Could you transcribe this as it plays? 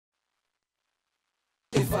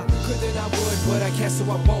If I could, then I would, but I can't, so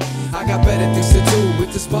I won't. I got better things to do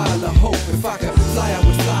with this bottle of hope. If I could fly, I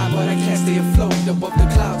would fly, but I can't stay afloat above the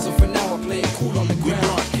clouds. So for now, I'm playing cool on the ground. We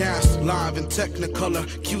broadcast live in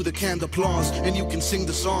Technicolor. Cue the canned applause, and you can sing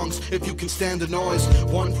the songs if you can stand the noise.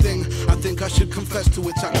 One thing I think I should confess to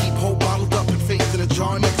it: I keep hope bottled up and faith in a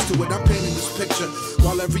jar next to it. I'm painting this picture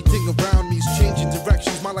while everything around me is changing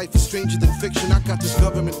directions. My life is stranger than fiction. I got this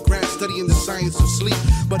government grant studying the science of sleep,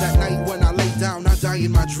 but at night when I lay down, I die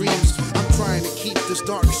in my dreams. I'm trying to keep this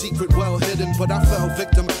dark secret well hidden, but I fell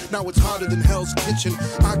victim. Now it's harder than Hell's Kitchen.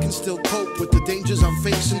 I can still cope with the dangers I'm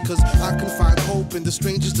facing, cause I can find hope in the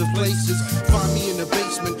strangest of places. Find me in the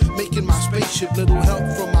basement, making my spaceship. Little help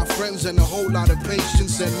from my friends and a whole lot of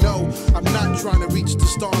patience. And no, I'm not trying to reach the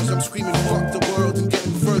stars. I'm screaming fuck the world and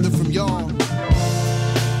getting further from y'all.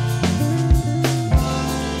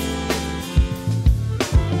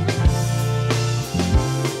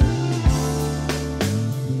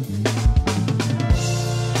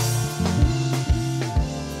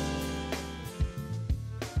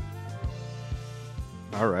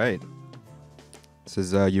 All right. This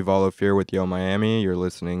is Yuval Ophir with Yo Miami. You're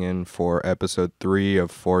listening in for episode 3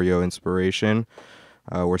 of For Yo Inspiration.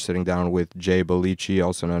 We're sitting down with Jay Bellicchi,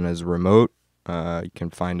 also known as Remote. You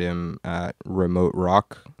can find him at Remote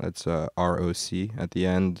Rock. That's R-O-C at the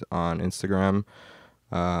end on Instagram.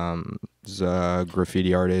 He's a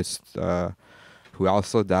graffiti artist who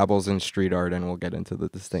also dabbles in street art, and we'll get into the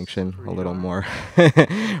distinction a little more.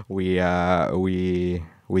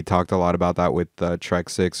 We talked a lot about that with Trek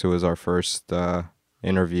 6, who was our first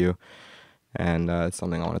interview, and it's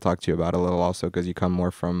something I want to talk to you about a little also, because you come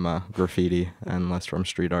more from graffiti and less from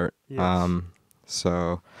street art. Yes.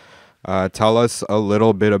 So tell us a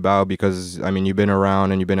little bit about, because I mean, you've been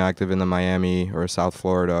around and you've been active in the Miami or South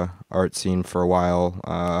Florida art scene for a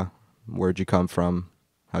while. Where'd you come from?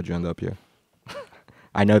 How'd you end up here?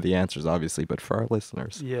 I know the answers, obviously, but for our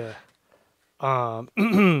listeners. Yeah.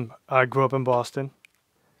 I grew up in Boston,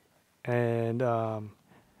 and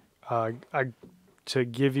to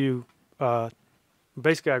give you,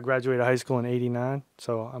 basically I graduated high school in '89,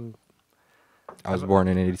 so I was born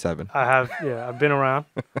in 87. I've been around.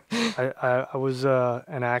 I was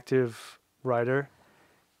an active writer,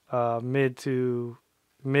 mid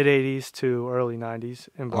 '80s to early '90s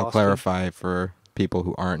in Boston. I'll clarify for people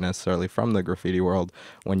who aren't necessarily from the graffiti world.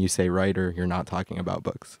 When you say writer, you're not talking about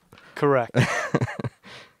books. Correct.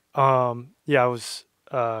 I was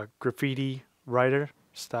a graffiti writer,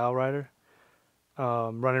 style writer,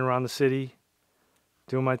 running around the city,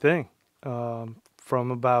 doing my thing.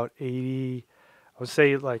 From about 80, I would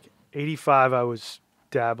say like 85, I was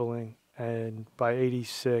dabbling, and by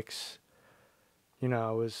 86,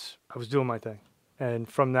 I was doing my thing. And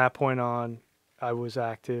from that point on, I was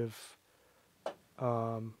active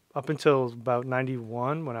up until about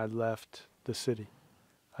 91 when I left the city.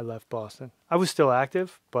 I left Boston. I was still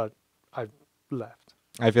active, but I left.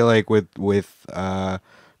 I feel like with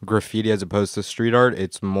graffiti as opposed to street art,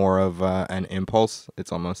 it's more of an impulse.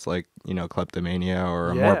 It's almost like, kleptomania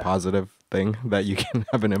or a more positive thing that you can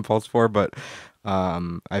have an impulse for. But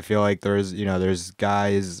I feel like there's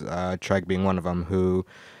guys, Trek being one of them, who,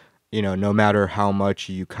 no matter how much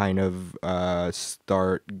you kind of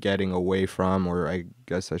start getting away from, or I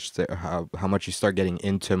guess I should say how much you start getting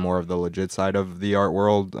into more of the legit side of the art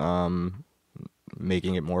world,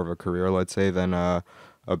 making it more of a career, let's say, than a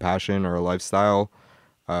passion or a lifestyle.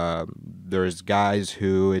 There's guys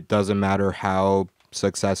who it doesn't matter how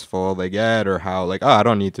successful they get or how I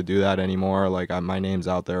don't need to do that anymore. My name's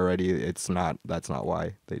out there already. That's not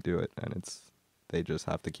why they do it, and they just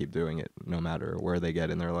have to keep doing it no matter where they get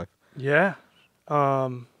in their life. Yeah.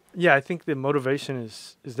 I think the motivation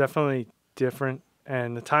is definitely different,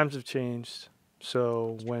 and the times have changed.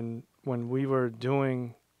 So when we were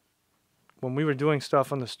doing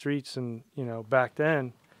stuff on the streets, and back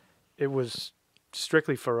then, it was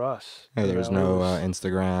strictly for us. Yeah, there was no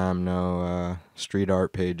Instagram, no street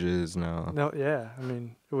art pages, no. No, yeah. I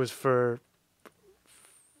mean, it was for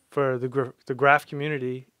the graph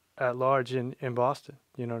community at large in Boston.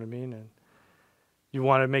 You know what I mean? And you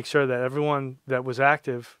want to make sure that everyone that was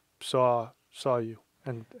active saw you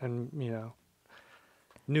and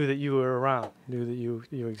knew that you were around, knew that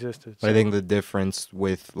you existed. So I think the difference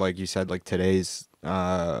with, like you said, today's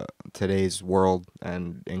world,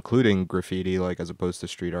 and including graffiti, as opposed to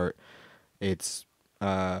street art, it's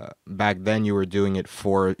back then you were doing it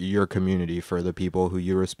for your community, for the people who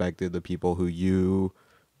you respected, the people who you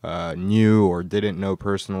knew or didn't know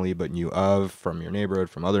personally but knew of from your neighborhood,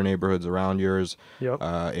 from other neighborhoods around yours. Yep.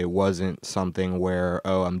 It wasn't something where,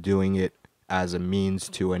 I'm doing it as a means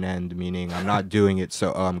to an end, meaning I'm not doing it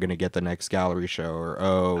so I'm gonna get the next gallery show,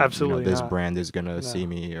 or Absolutely this not. brand is gonna No. see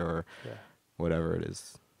me, or whatever it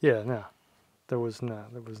is. Yeah, no. There was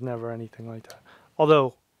never anything like that.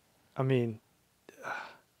 Although, I mean,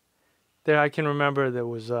 I can remember there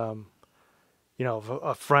was, you know,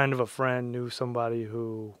 a friend of a friend knew somebody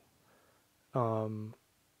who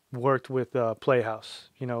worked with Playhouse.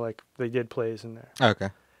 You know, like they did plays in there. Okay.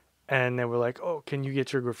 And they were like, "Oh, can you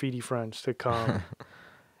get your graffiti friends to come?"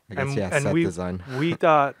 I guess, and set we design. we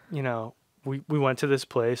thought, you know, we went to this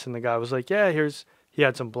place, and the guy was like, "Yeah, he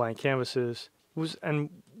had some blank canvases." And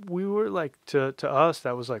we were like, to us,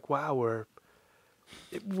 that was like, "Wow,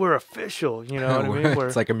 we're official," you know what I mean?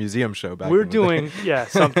 It's like a museum show back We're in the doing day.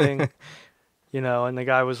 something, you know. And the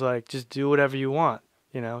guy was like, "Just do whatever you want,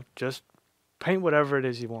 you know, just paint whatever it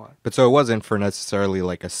is you want." But so it wasn't for necessarily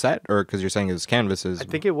like a set, or because you're saying it was canvases. I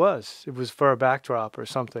think it was for a backdrop or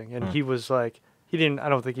something. And he was like, I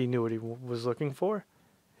don't think he knew what he was looking for.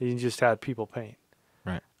 He just had people paint.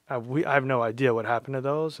 Right. I have no idea what happened to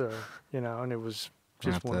those, or, you know, and it was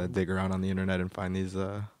Just just have to dig around on the internet and find these.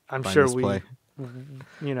 I'm find sure this play.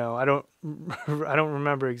 you know, I don't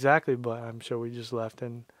remember exactly, but I'm sure we just left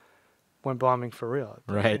and went bombing for real.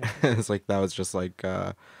 Right. It's like that was just like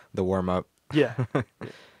the warm up. Yeah.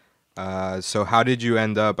 So how did you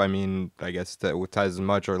end up? I mean, I guess that with as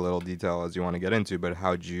much or little detail as you want to get into, but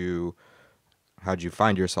how'd you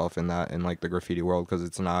find yourself in like the graffiti world? Because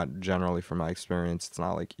it's not generally, from my experience, it's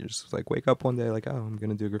not like you just like wake up one day like, oh, I'm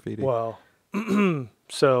gonna do graffiti. Well,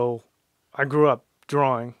 so I grew up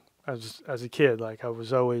drawing as a kid. Like I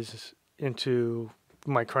was always into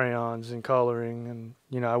my crayons and coloring, and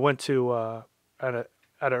you know, I went to at an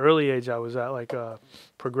early age. I was at like a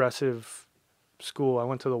progressive school. I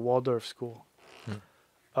went to the Waldorf school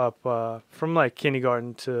up from like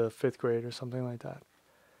kindergarten to 5th grade or something like that.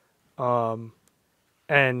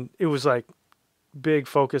 And it was like big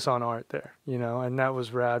focus on art there, you know, and that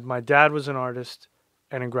was rad. My dad was an artist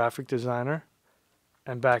and a graphic designer,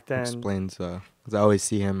 and back then Explains, because I always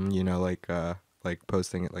see him, you know, like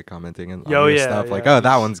posting it, like commenting and Oh, on your yeah, stuff, yeah. like, oh,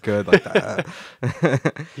 that one's good, like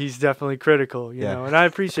that. he's definitely critical, you Yeah. know, and I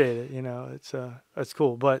appreciate it, you know, it's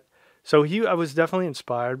cool. But so I was definitely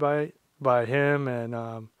inspired by him,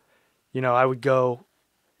 and you know, I would go,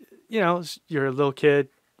 you know, you're a little kid,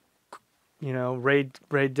 you know, raid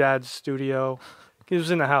dad's studio. He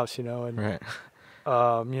was in the house, you know, and Right.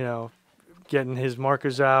 you know, getting his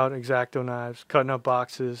markers out, X-Acto knives, cutting up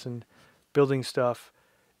boxes and building stuff.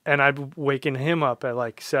 And I'd waking him up at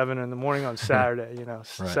like 7 in the morning on Saturday, you know,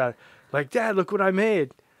 Right. like, "Dad, look what I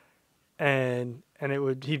made." And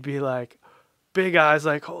he'd be like, big eyes,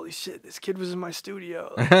 like, "Holy shit, this kid was in my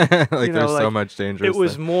studio." Like, you know, there's so like, much dangerous It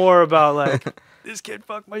was stuff. more about like, "This kid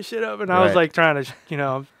fucked my shit up," and I was Right. like trying to, you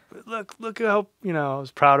know, look how, you know, I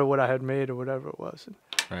was proud of what I had made or whatever it was.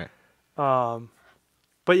 Right.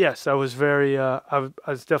 But yes, I was very, I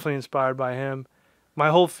was definitely inspired by him. My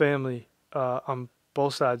whole family, on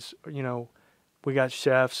both sides, you know, we got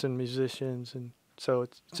chefs and musicians, and so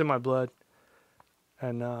it's in my blood.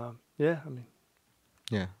 And yeah, I mean,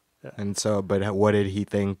 Yeah. Yeah. And so, but what did he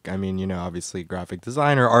think? I mean, you know, obviously graphic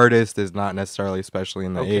designer, artist is not necessarily, especially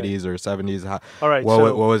in the Okay. 80s or 70s. all right. What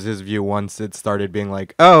So was his view once it started being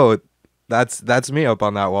like, oh, that's me up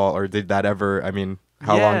on that wall? Or did that ever, I mean,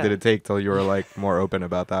 how long Yeah. did it take till you were like more open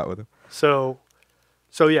about that with him? So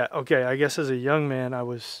yeah, okay. I guess as a young man, I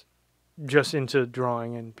was just into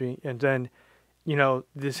drawing and then, you know,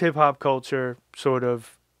 this hip hop culture sort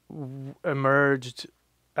of emerged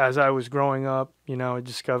as I was growing up. You know, I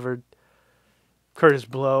discovered Curtis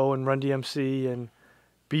Blow and Run DMC and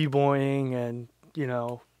b-boying and, you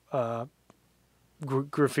know,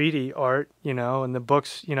 graffiti art, you know, and the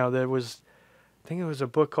books, you know, I think it was a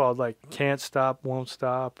book called like Can't Stop, Won't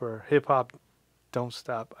Stop, or Hip Hop Don't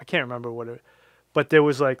Stop. I can't remember but there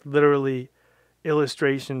was like literally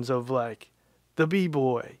illustrations of like the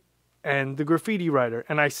b-boy and the graffiti writer,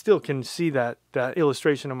 and I still can see that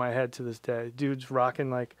illustration in my head to this day. Dude's rocking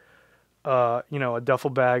like you know, a duffel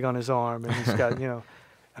bag on his arm, and he's got, you know,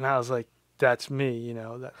 and I was like, that's me, you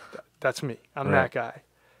know, that's me. I'm Right. that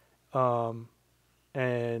guy.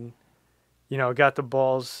 And you know, got the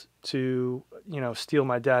balls to, you know, steal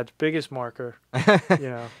my dad's biggest marker. You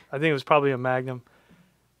know, I think it was probably a Magnum,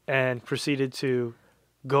 and proceeded to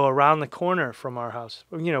go around the corner from our house.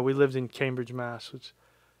 You know, we lived in Cambridge, Mass, which,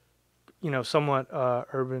 you know, somewhat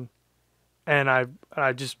urban. And I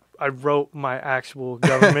wrote my actual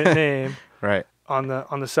government name Right. on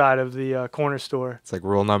the side of the corner store. It's like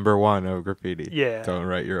rule number 1 of graffiti. Yeah. Don't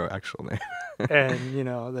write your actual name. And, you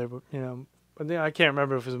know, there were, you know, I can't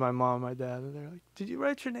remember if it was my mom or my dad. And they're like, "Did you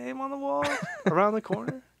write your name on the wall around the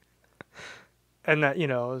corner?" And that, it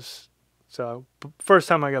was so. First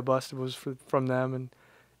time I got busted was from them, and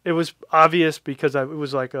it was obvious because it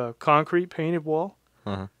was like a concrete painted wall.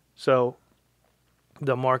 Uh-huh. So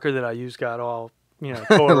the marker that I used got all,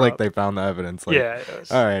 tore like up. they found the evidence. Like, Yeah. It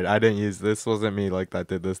was, all right, I didn't use this. Wasn't me like that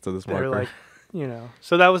did this to this they were marker. like,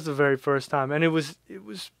 so that was the very first time, and it was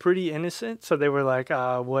pretty innocent. So they were like,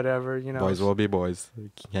 whatever, Boys will be boys. You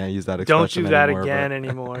can't use that don't expression do that anymore, again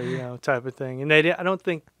anymore, type of thing. And I don't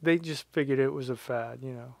think they just figured it was a fad,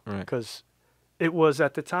 Right. because it was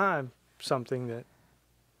at the time something that,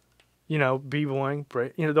 b-boying,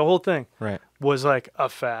 the whole thing Right. was like a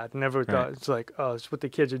fad. Never thought Right. it's like, oh, it's what the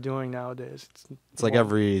kids are doing nowadays. It's like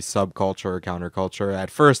every subculture or counterculture. At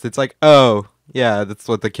first, it's like, oh, yeah, that's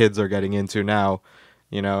what the kids are getting into now,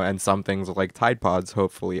 and some things like Tide Pods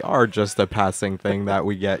hopefully are just a passing thing that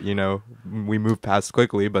we get, we move past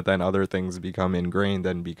quickly, but then other things become ingrained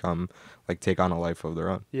and become like take on a life of their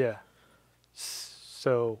own. Yeah.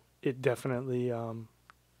 So it definitely,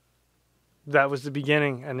 that was the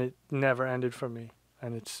beginning, and it never ended for me.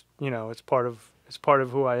 And it's, it's part of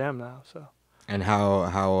who I am now. So. And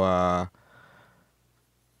how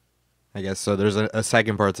I guess so. There's a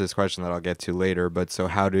second part to this question that I'll get to later. But so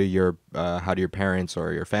how do your parents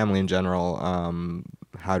or your family in general,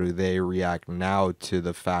 how do they react now to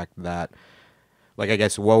the fact that, like, I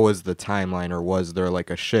guess what was the timeline, or was there like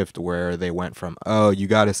a shift where they went from, oh, you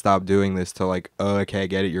got to stop doing this, to like, oh, okay, I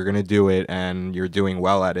get it, you're gonna do it, and you're doing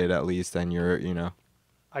well at it at least, and you're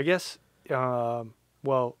I guess,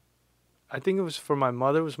 well, I think it was for my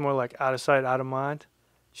mother. It was more like out of sight, out of mind.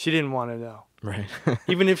 She didn't want to know. Right.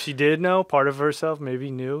 Even if she did know, part of herself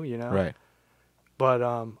maybe knew, Right. But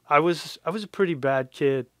I was a pretty bad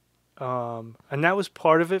kid, and that was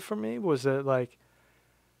part of it for me. Was that like,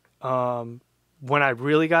 when I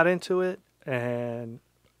really got into it, and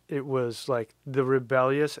it was like the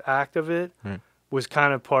rebellious act of it was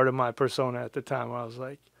kind of part of my persona at the time. Where I was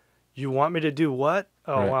like, "You want me to do what?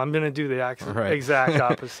 Oh, Right. well, I'm gonna do the exact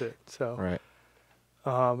opposite." So. Right.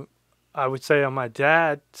 I would say on my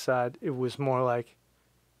dad's side, it was more like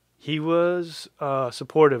he was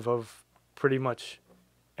supportive of pretty much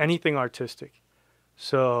anything artistic.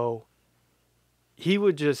 So he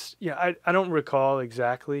would just, I don't recall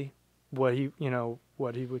exactly what he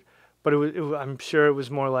would, but I'm sure it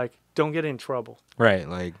was more like, don't get in trouble. Right,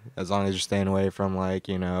 like as long as you're staying away from like,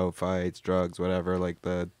 fights, drugs, whatever, like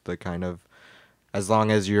the kind of, as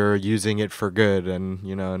long as you're using it for good and,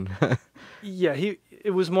 and Yeah,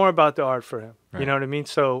 it was more about the art for him. Right. You know what I mean?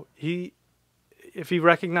 So if he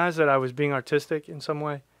recognized that I was being artistic in some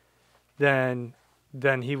way, then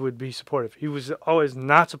he would be supportive. He was always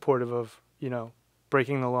not supportive of,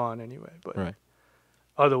 breaking the law in any way, but right.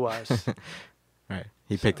 Otherwise. Right.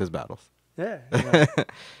 He picked his battles. Yeah.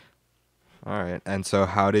 All right. And so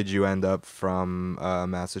how did you end up from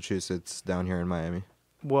Massachusetts down here in Miami?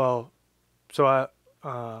 Well, so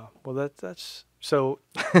that's so.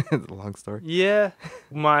 It's a long story. Yeah.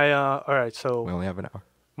 All right. So we only have an hour.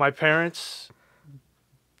 My parents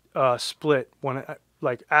split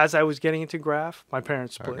as I was getting into graph. My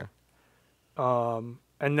parents split. Okay.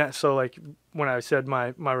 And that, so like when I said my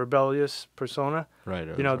rebellious persona, right?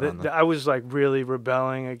 I was like really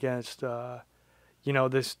rebelling against,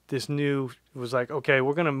 this new, it was like, okay,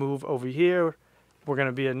 we're gonna move over here, we're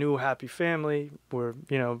gonna be a new happy family. We're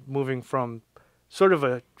moving from sort of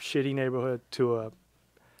a shitty neighborhood to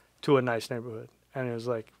a nice neighborhood, and it was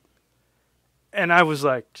like, and I was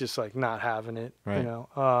like just like not having it, right.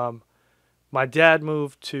 My dad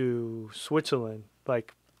moved to Switzerland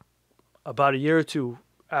like about a year or two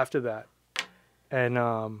after that, and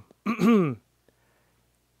I'm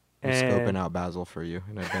scoping out Basel for you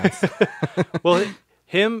in advance. Well,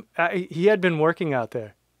 he had been working out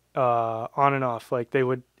there on and off. Like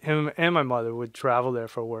him and my mother would travel there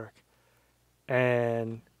for work,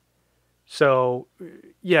 and so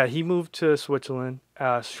yeah, he moved to Switzerland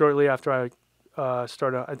shortly after I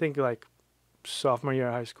started. I think like sophomore year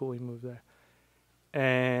of high school, he moved there,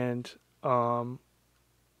 and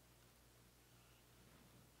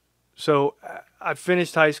so I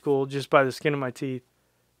finished high school just by the skin of my teeth,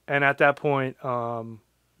 and at that point,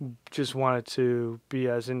 just wanted to be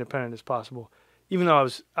as independent as possible, even though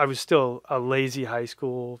I was still a lazy high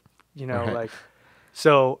school, right. like,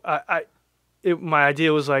 so my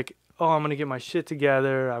idea was like, oh, I'm gonna get my shit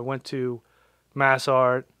together. I went to Mass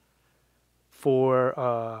Art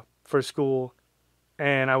for school,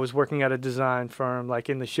 and I was working at a design firm, like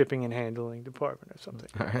in the shipping and handling department or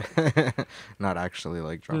something. Not actually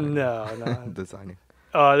like drawing. No. Designing.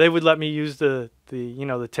 They would let me use the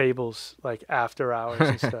the tables like after hours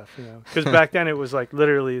and stuff, because back then it was like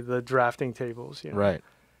literally the drafting tables, Right.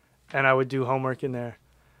 and I would do homework in there,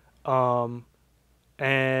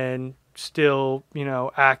 and still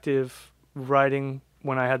active writing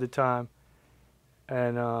when I had the time,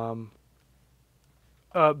 and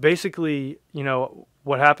basically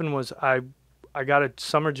what happened was I got a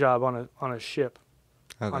summer job on a ship,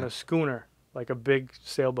 Okay. on a schooner, like a big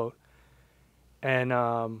sailboat. And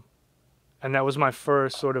that was my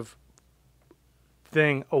first sort of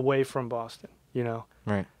thing away from Boston,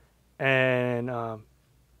 Right. And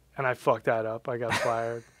I fucked that up. I got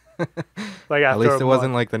fired. Like At after least a it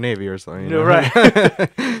wasn't month. like the Navy or something. No,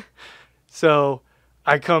 right. So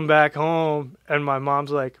I come back home and my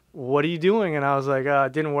mom's like, "What are you doing?" And I was like,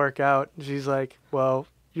 "It didn't work out." And she's like, "Well,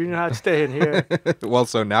 you're not staying here." Well,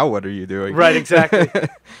 so now what are you doing? Right, exactly.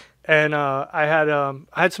 And I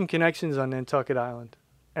had some connections on Nantucket Island,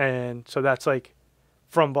 and so that's like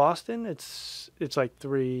from Boston. It's like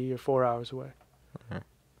 3 or 4 hours away. Okay.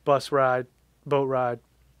 Bus ride, boat ride.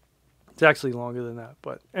 It's actually longer than that.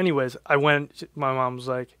 But anyways, I went. My mom was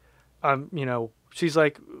like, she's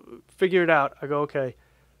like, "Figure it out." I go, "Okay."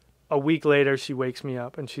 A week later, she wakes me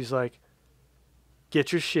up and she's like,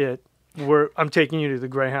 "Get your shit. I'm taking you to the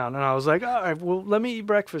Greyhound." And I was like, "All right, well, let me eat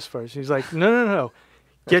breakfast first." She's like, No.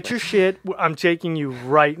 Get your shit. I'm taking you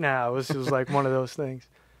right now. This was like one of those things.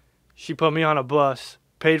 She put me on a bus,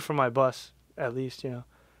 paid for my bus at least,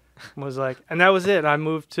 Was like, and that was it. I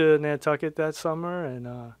moved to Nantucket that summer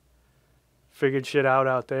and figured shit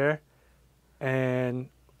out there. And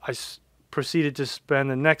I proceeded to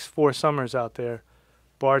spend the next 4 summers out there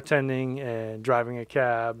bartending and driving a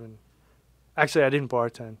cab. And actually, I didn't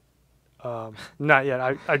bartend. Not yet.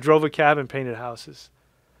 I drove a cab and painted houses.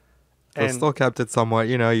 So still kept it somewhat,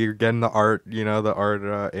 you're getting the art,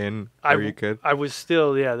 in where you could. I was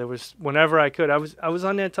still, there was, whenever I could, I was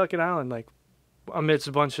on Nantucket Island, like, amidst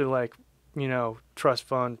a bunch of, like, trust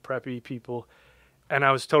fund, preppy people, and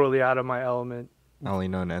I was totally out of my element. I only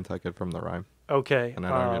know Nantucket from the rhyme. Okay. And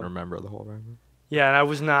I don't even remember the whole rhyme. Yeah, and I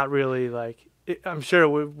was not really, like, I'm sure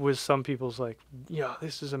it was some people's, like,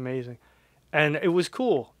 this is amazing. And it was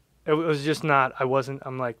cool. It was just not,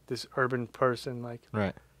 I'm, like, this urban person, like.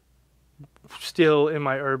 Right. Still in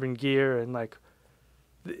my urban gear and like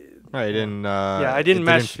right I didn't mesh.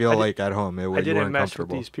 Didn't feel like at home. I didn't mesh with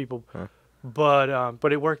these people. Huh.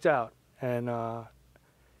 But it worked out, and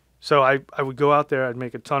so I would go out there. I'd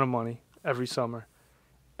make a ton of money every summer,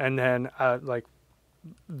 and then like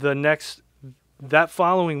that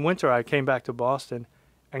following winter I came back to Boston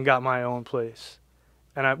and got my own place.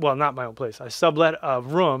 And not my own place. I sublet a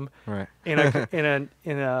room right. in a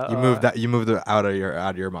You moved out of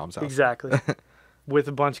your mom's house. Exactly. With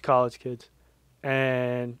a bunch of college kids.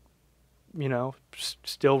 And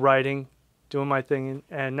still writing, doing my thing,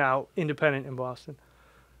 and now independent in Boston.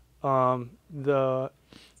 The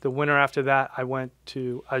winter after that I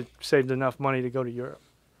saved enough money to go to Europe.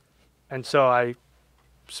 And so I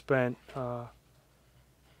spent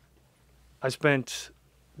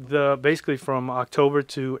basically from October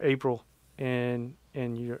to April in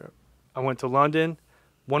Europe. I went to London,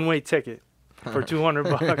 one-way ticket for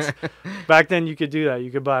 $200. Back then you could do that. You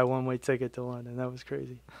could buy a one-way ticket to London. That was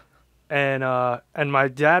crazy. And my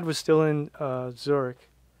dad was still in Zurich,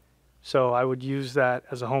 so I would use that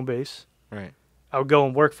as a home base. Right. I would go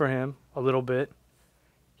and work for him a little bit.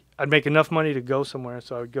 I'd make enough money to go somewhere,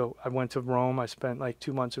 so I would go. I went to Rome. I spent like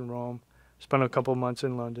 2 months in Rome. Spent a couple months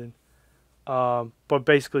in London. But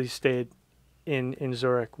basically stayed in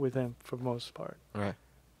Zurich with him for the most part. Right.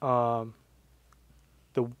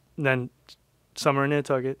 Then summer in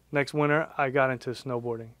Nantucket. Next winter, I got into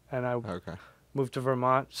snowboarding, and I moved to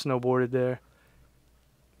Vermont, snowboarded there.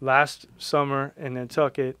 Last summer in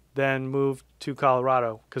Nantucket, then moved to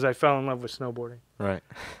Colorado because I fell in love with snowboarding. Right.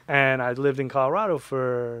 And I lived in Colorado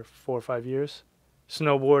for 4 or 5 years,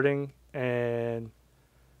 snowboarding and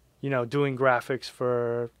doing graphics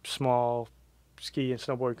for small ski and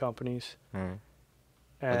snowboard companies. Right.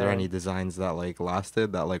 Are there any designs that like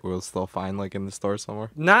lasted that like we'll still find like in the store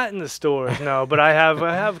somewhere? Not in the stores, no. But I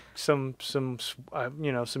have some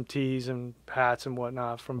tees and hats and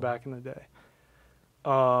whatnot from back in the day.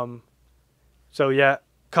 So yeah,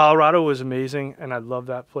 Colorado was amazing, and I love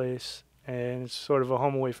that place. And it's sort of a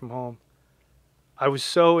home away from home. I was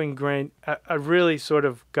so ingrained. I really sort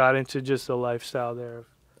of got into just the lifestyle there of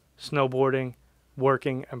snowboarding,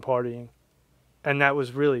 working, and partying. And that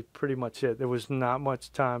was really pretty much it. There was not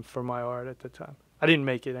much time for my art at the time. I didn't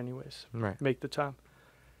make it anyways. Right. Make the time.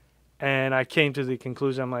 And I came to the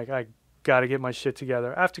conclusion, I'm like, I got to get my shit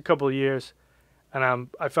together. After a couple of years, and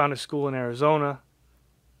I found a school in Arizona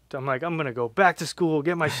I'm like, I'm going to go back to school,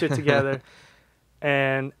 get my shit together,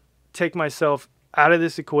 and take myself out of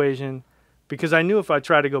this equation, because I knew if I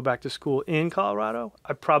tried to go back to school in Colorado,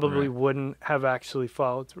 I probably wouldn't have actually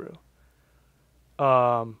followed through.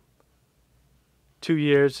 2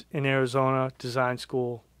 years in Arizona, design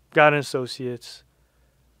school, got an associate's,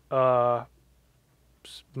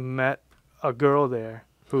 met a girl there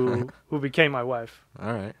who became my wife.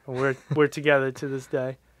 All right. And we're together to this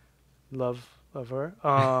day. Love her.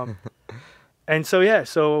 And so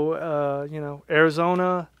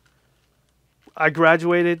Arizona. I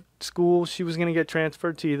graduated school. She was gonna get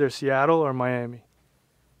transferred to either Seattle or Miami.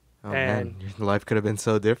 Oh man, your life could have been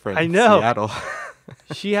so different. I know. Seattle.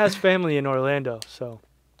 She has family in Orlando, so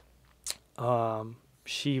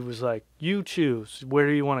she was like, "You choose. Where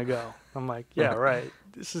do you want to go?" I'm like, "Yeah, right.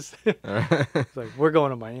 This is." It's like, we're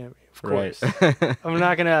going to Miami, of course. Right. I'm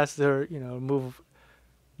not gonna ask her, to move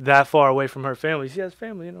that far away from her family. She has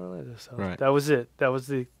family in Orlando, so that was it. That was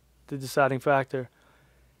the deciding factor.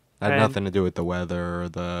 Had nothing to do with the weather or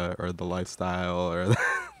the lifestyle or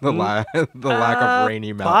the lack of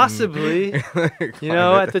rainy mountain. Possibly.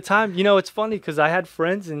 At the time, it's funny because I had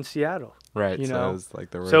friends in Seattle. Right. So it was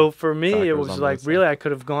like so for me, it was like really I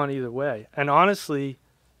could have gone either way. And honestly,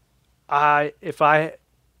 if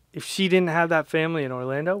she didn't have that family in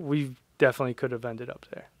Orlando, we definitely could have ended up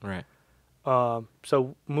there. Right.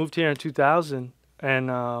 So moved here in 2000,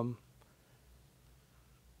 and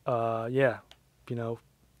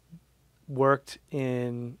worked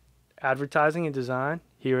in advertising and design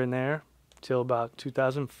here and there till about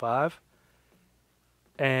 2005,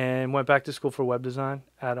 and went back to school for web design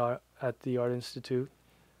at the Art Institute.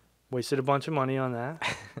 Wasted a bunch of money on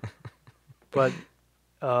that, but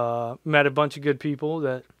met a bunch of good people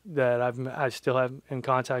that I still have in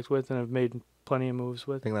contact with and have made plenty of moves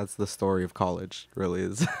with. I think that's the story of college, really,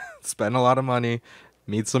 is spend a lot of money,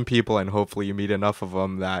 meet some people, and hopefully you meet enough of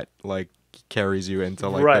them that like carries you into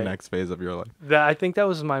like the next phase of your life. I think that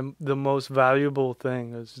was the most valuable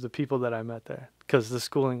thing, is the people that I met there, because the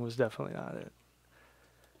schooling was definitely not it.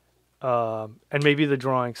 And maybe the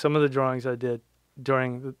drawing. Some of the drawings I did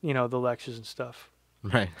during the lectures and stuff.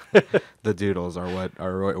 Right. The doodles are what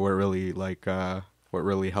really what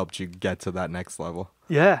really helped you get to that next level.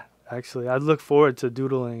 Yeah, actually, I look forward to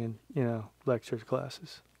doodling in lecture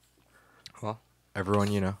classes. Well,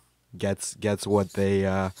 everyone gets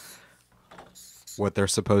what they're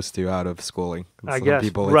supposed to out of schooling. Some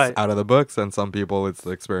people it's out of the books, and some people it's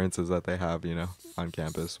the experiences that they have, on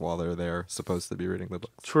campus while they're there, supposed to be reading the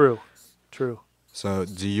books. True. So,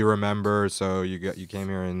 do you remember? So you came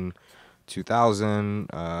here in 2000.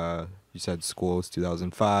 You said school was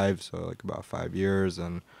 2005, so like about 5 years.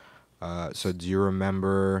 And so, do you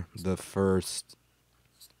remember the first?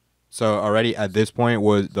 So already at this point,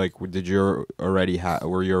 were you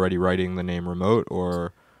already writing the name Remote,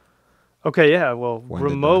 or? Okay, yeah. Well,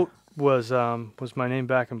 Remote was my name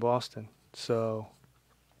back in Boston, so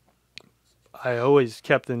I always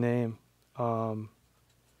kept the name.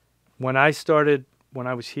 When I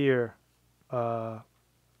was here,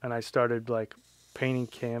 and I started like painting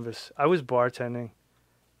canvas, I was bartending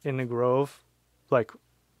in the Grove, like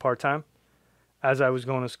part-time, as I was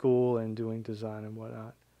going to school and doing design and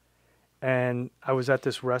whatnot. And I was at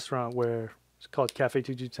this restaurant where it's called Cafe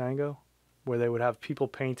Tutu Tango, where they would have people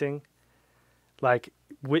painting, like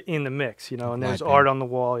in the mix, and there's art on the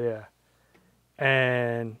wall, yeah.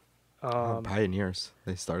 And pioneers.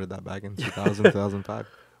 They started that back in 2000, 2005.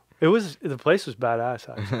 The place was badass,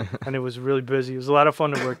 actually, and it was really busy. It was a lot of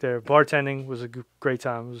fun to work there. Bartending was a great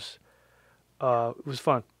time. It was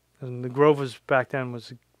fun, and the Grove was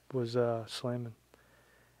slamming.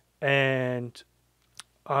 And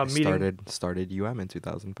started UM in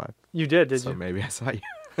 2005. You did you? So maybe I saw you.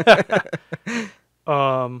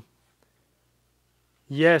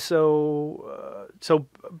 Yeah, so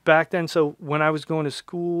back then, so when I was going to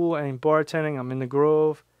school and bartending, I'm in the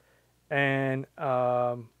Grove, and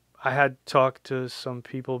I had talked to some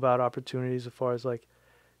people about opportunities as far as like,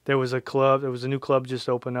 there was a new club just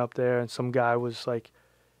opened up there, and some guy was like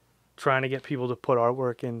trying to get people to put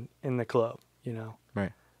artwork in the club,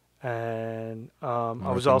 Right. And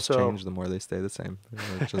I was also change the more they stay the same.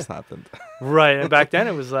 It just happened. Right, and back then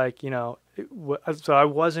it was like so I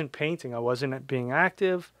wasn't painting. I wasn't being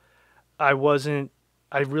active. I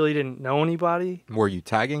really didn't know anybody. Were you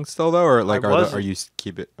tagging still though, or like are you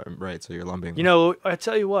keep it right? So you're lumping. I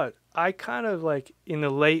tell you what. I kind of like in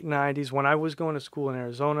the late '90s when I was going to school in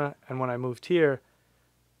Arizona, and when I moved here,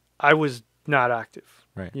 I was not active.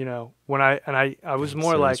 Right. When I was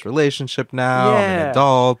more like relationship now. I'm an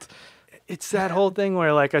adult. It's that whole thing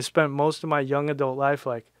where like I spent most of my young adult life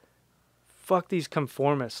like fuck these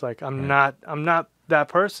conformists. Like, I'm not that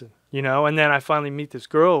person, you know? And then I finally meet this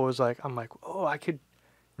girl. I'm like, oh, I could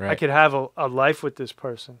have a life with this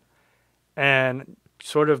person. And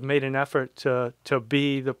sort of made an effort to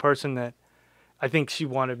be the person that I think she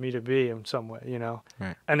wanted me to be in some way, you know?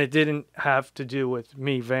 Right. And it didn't have to do with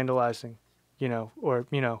me vandalizing, you know, or,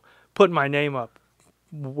 you know, putting my name up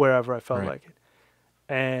wherever I felt like it.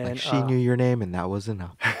 And like she knew your name, and that was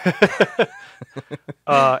enough.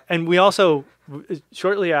 And we also,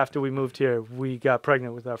 shortly after we moved here, we got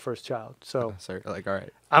pregnant with our first child. So, like, all right.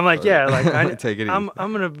 I'm like, yeah, like Take it easy. I'm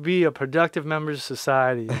gonna be a productive member of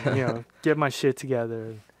society, and, you know, get my shit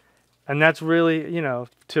together, and that's really, you know,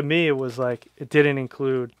 to me it was like it didn't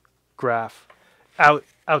include graph,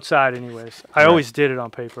 outside anyways. I always did it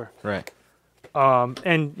on paper, right?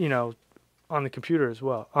 And you know, on the computer as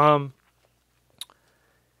well.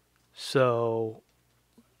 So,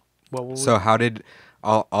 how did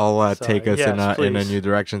I'll take us in a new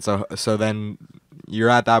direction. So then you're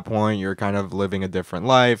at that point. You're kind of living a different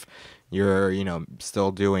life. You're, you know,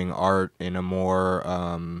 still doing art in a more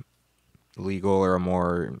legal, or a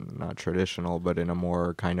more, not traditional, but in a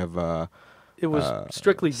more kind of it was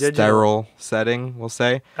strictly digital, sterile setting, we'll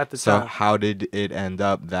say. At the time. So how did it end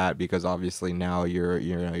up that? Because obviously now you're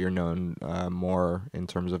known more in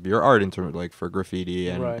terms of your art, in terms of, like, for graffiti,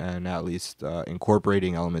 and at least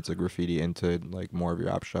incorporating elements of graffiti into, like, more of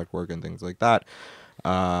your abstract work and things like that.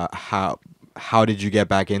 How did you get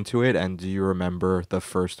back into it, and do you remember the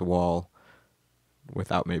first wall?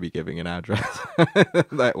 Without maybe giving an address.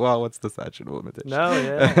 Like, well, what's the statute of limitations? No,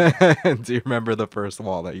 yeah. Do you remember the first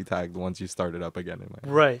wall that you tagged once you started up again?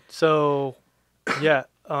 Right. So, yeah.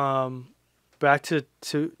 Back to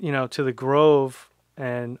you know, to the Grove,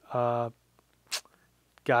 and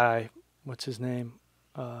guy, what's his name?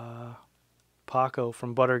 Paco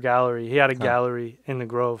from Butter Gallery. He had a gallery in the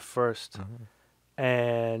Grove first.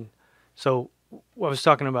 And so I was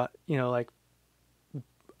talking about, you know, like,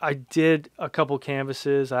 I did a couple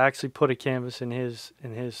canvases. I actually put a canvas in his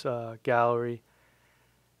gallery,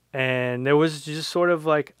 and there was just sort of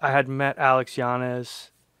like, I had met Alex Yanez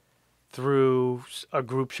through a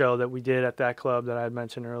group show that we did at that club that I had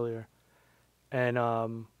mentioned earlier, and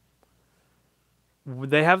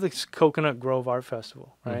they have this Coconut Grove Art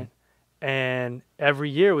Festival, right? And every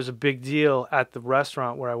year was a big deal at the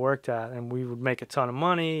restaurant where I worked at, and we would make a ton of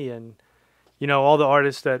money, and, you know, all the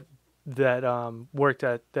artists that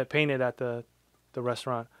painted at the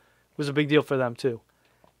restaurant, was a big deal for them too.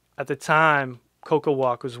 At the time, Coco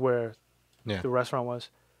Walk was where the restaurant was.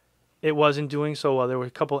 It wasn't doing so well. There were a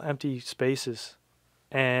couple empty spaces,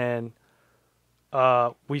 and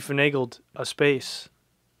we finagled a space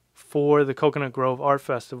for the Coconut Grove Art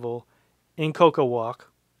Festival in Coco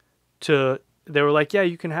Walk. They were like, yeah,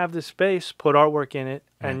 you can have this space, put artwork in it,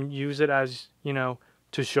 and use it as, you know,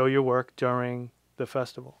 to show your work during the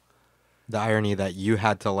festival. The irony that you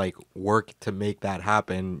had to, like, work to make that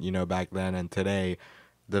happen, you know, back then, and today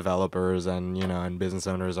developers and, you know, and business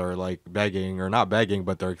owners are, like, begging, or not begging,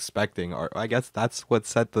 but they're expecting art. I guess that's what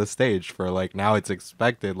set the stage for, like, now it's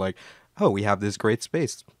expected, like, oh, we have this great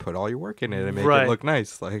space, put all your work in it and make it look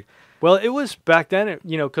nice. Like, well, it was back then,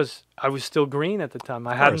 you know, because I was still green at the time.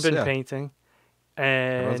 I hadn't been painting.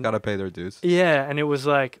 And everyone's got to pay their dues. Yeah, and it was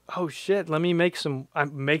like, oh shit, let me make some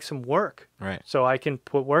work. Right. So I can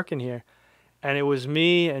put work in here. And it was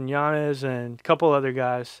me and Yanez and a couple other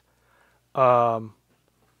guys. Soy,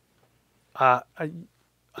 I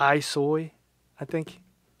think.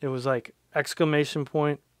 It was like exclamation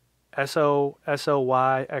point,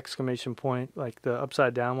 SOY exclamation point, like the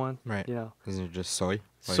upside down one. Right. You know. Isn't it just soy?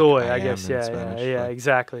 Like soy, I guess. Yeah,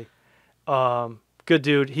 exactly. Good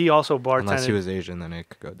dude. He also bartended. Unless he was Asian, then it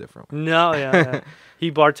could go different. No, yeah.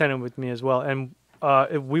 He bartended with me as well. And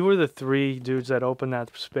we were the three dudes that opened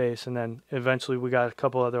that space, and then eventually we got a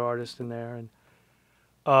couple other artists in there. And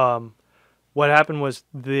what happened was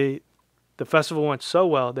the festival went so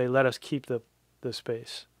well, they let us keep the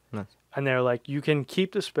space. Nice. And they're like, you can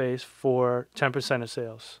keep the space for 10% of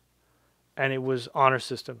sales. And it was honor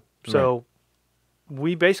system. So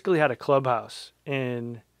we basically had a clubhouse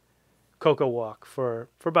in Coco Walk for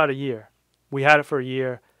about a year. We had it for a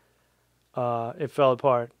year. It fell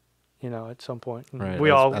apart, you know, at some point. Right.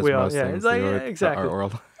 We all, yeah, it's like, yeah, exactly.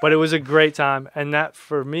 But it was a great time, and that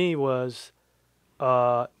for me was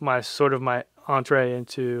my entree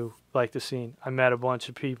into, like, the scene. I met a bunch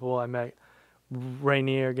of people. I met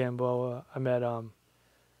Rainier Gamboa. I met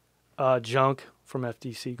Junk from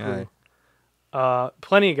FDC Crew.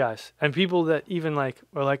 Plenty of guys, and people that even, like,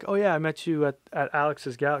 were like, oh yeah, I met you at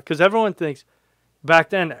Alex's gallery, because everyone thinks back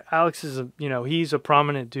then Alex is he's a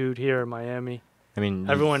prominent dude here in Miami, I mean,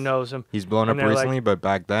 everyone knows him. He's blown up they're recently, like, but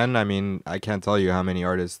back then, I mean, I can't tell you how many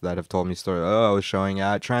artists that have told me stories. Oh, I was showing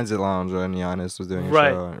at Transit Lounge when Giannis was doing a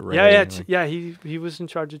right. show. Yeah. He was in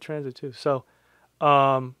charge of Transit too. So,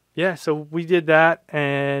 yeah. So we did that,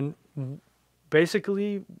 and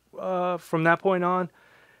basically, from that point on.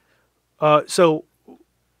 So,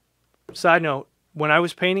 side note. When I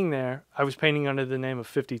was painting there, I was painting under the name of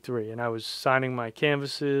 53, and I was signing my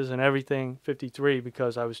canvases and everything 53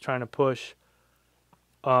 because I was trying to push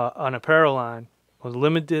an apparel line, a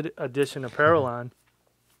limited edition apparel line.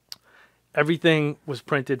 Everything was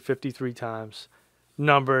printed 53 times,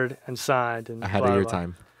 numbered and signed. And ahead blah, of your blah.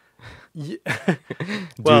 time. Yeah.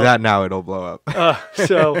 Do that now, it'll blow up.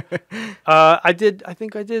 So I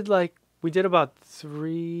think I did like, we did about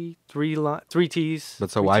three tees.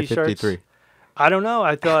 But so why t-shirts. 53? I don't know.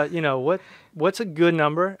 I thought, what's a good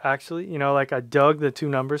number, actually? Like I dug the two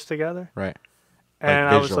numbers together. Right. And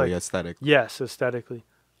like I was visually, like, aesthetically. yes, aesthetically.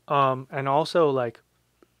 And also, like,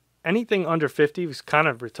 anything under 50 was kind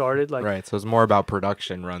of retarded. Like, right. So it's more about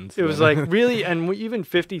production runs. It was like, really, and even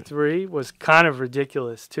 53 was kind of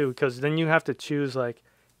ridiculous, too, because then you have to choose, like,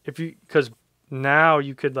 because now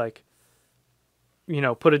you could, like,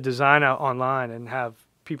 put a design out online and have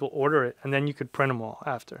people order it, and then you could print them all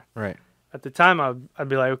after. Right. At the time, I'd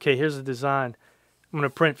be like, okay, here's the design. I'm going to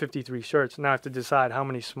print 53 shirts. Now I have to decide how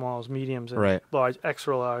many smalls, mediums, and large,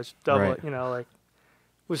 extra large, double, like,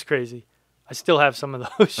 it was crazy. I still have some of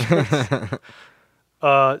those shirts.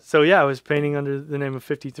 So, yeah, I was painting under the name of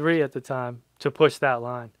 53 at the time to push that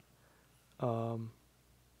line.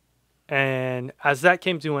 And as that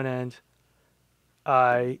came to an end,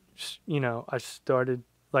 I started,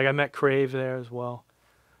 like, I met Crave there as well,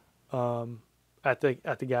 at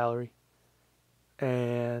the gallery.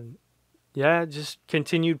 And yeah, just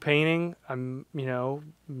continued painting.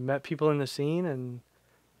 Met people in the scene, and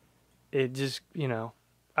it just,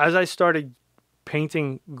 as I started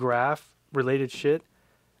painting graph related shit,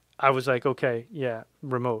 I was like, okay, yeah,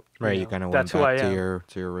 remote. Right, you kind of went back to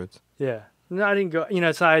your roots. Yeah. No, I didn't go,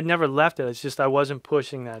 it's I had never left it. It's just I wasn't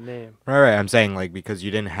pushing that name. Right. I'm saying, like, because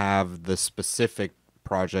you didn't have the specific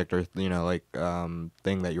project or thing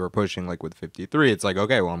that you were pushing, like with 53, it's like,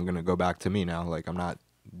 okay, well, I'm gonna go back to me now. Like, I'm not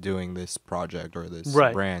doing this project or this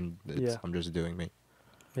brand. I'm just doing me.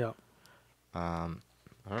 Yeah. All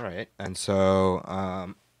right. And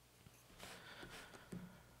so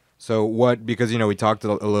what, because we talked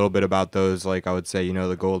a little bit about those, like, I would say,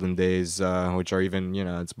 the golden days, which are even,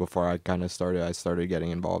 it's before I started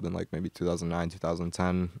getting involved in, like, maybe 2009,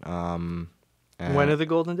 2010. When are the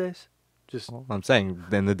golden days? I'm saying,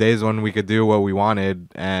 in the days when we could do what we wanted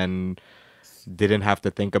and didn't have to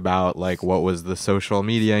think about, like, what was the social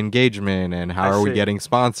media engagement and how are we getting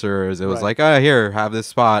sponsors. It was like, oh, here, have this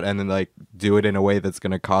spot, and then, like, do it in a way that's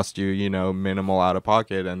going to cost you, minimal out of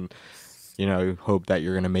pocket, and hope that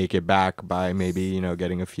you're going to make it back by maybe,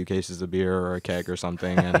 getting a few cases of beer or a keg or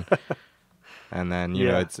something. And and then,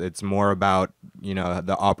 it's more about,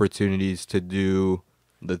 the opportunities to do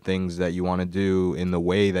the things that you want to do in the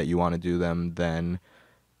way that you want to do them. Then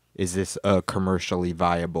is this a commercially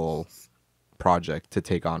viable project to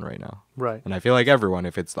take on right now? Right. And I feel like everyone,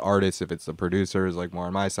 if it's the artists, if it's the producers, like more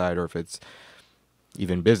on my side, or if it's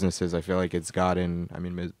even businesses, I feel like it's gotten, I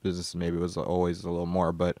mean, business maybe was always a little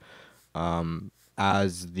more, but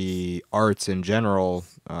as the arts in general,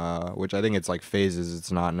 which I think it's like phases,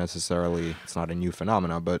 it's not a new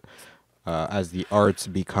phenomena, but as the arts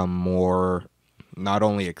become more not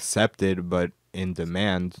only accepted but in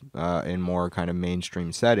demand in more kind of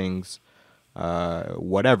mainstream settings,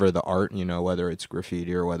 whatever the art, whether it's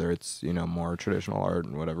graffiti or whether it's more traditional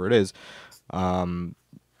art, whatever it is,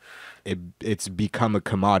 it's become a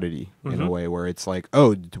commodity in a way where it's like,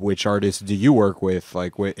 oh, which artists do you work with?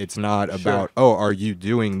 Like, it's not about, oh, are you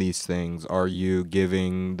doing these things? Are you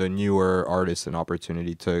giving the newer artists an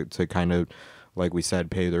opportunity to kind of, like we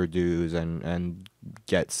said, pay their dues and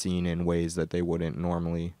get seen in ways that they wouldn't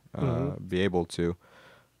normally be able to.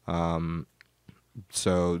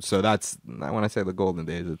 So that's, when I say the golden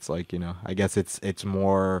days, it's like, I guess it's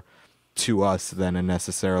more to us than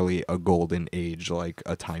necessarily a golden age, like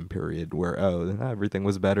a time period where, oh, everything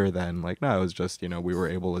was better then. Like, no, it was just, we were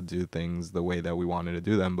able to do things the way that we wanted to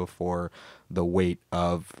do them before the weight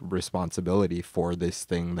of responsibility for this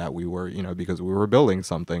thing that we were, because we were building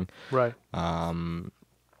something. Right. And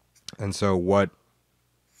so what,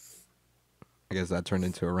 I guess that turned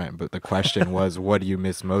into a rant, but the question was, what do you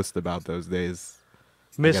miss most about those days?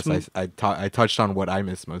 I touched on what I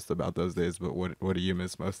miss most about those days, but what do you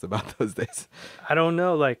miss most about those days? I don't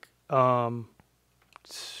know, like, I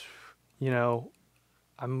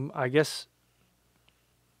guess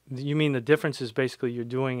You mean the difference is basically you're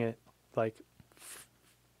doing it like.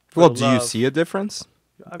 Well, do you see a difference?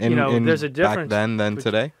 There's a difference back then than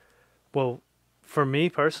today. Well, for me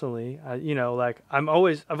personally, like I've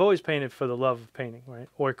always painted for the love of painting, right?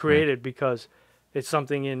 Or created because it's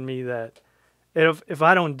something in me that if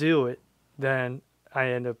I don't do it, then I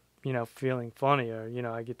end up, feeling funny or,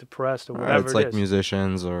 I get depressed or whatever it's like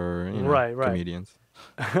musicians or, comedians.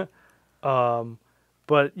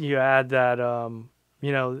 But you add that,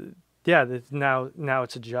 now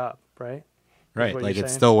it's a job, right? Right. Like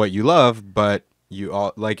it's still what you love, but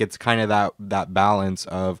it's kind of that balance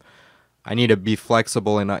of, I need to be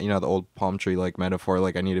flexible enough, the old palm tree like metaphor,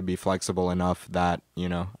 like I need to be flexible enough that,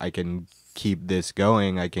 I can keep this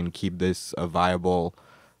going. I can keep this a viable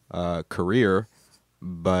career,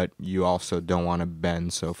 but you also don't want to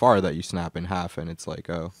bend so far that you snap in half and it's like,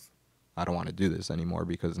 oh, I don't want to do this anymore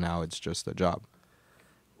because now it's just a job.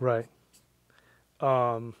 Right.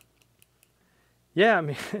 Yeah, I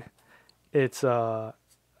mean, it's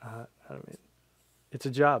it's a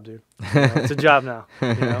job, dude. It's a job now,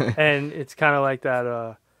 and it's kind of like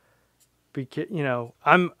that.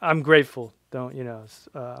 I'm grateful.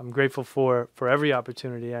 I'm grateful for every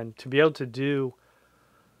opportunity and to be able to do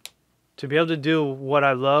what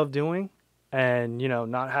I love doing, and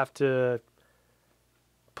not have to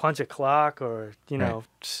punch a clock or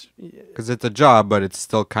because it's a job, but it's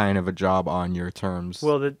still kind of a job on your terms.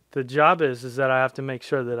 Well, the job is that I have to make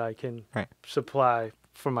sure that I can supply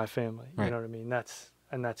for my family. You know what I mean? That's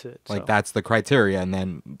it. Like that's the criteria, and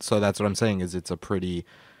then so that's what I'm saying is it's a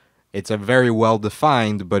very well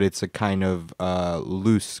defined, but it's a kind of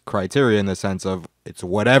loose criteria in the sense of it's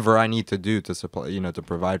whatever I need to do to supply, to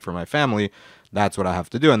provide for my family. That's what I have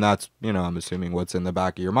to do, and that's I'm assuming what's in the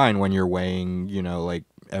back of your mind when you're weighing, like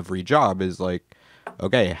every job is like,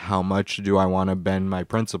 okay, how much do I want to bend my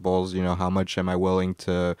principles? How much am I willing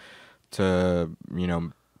to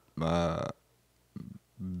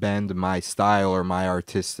bend my style or my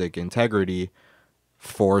artistic integrity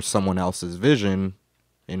for someone else's vision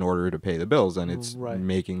in order to pay the bills? And it's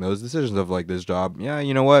making those decisions of like this job,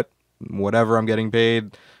 whatever I'm getting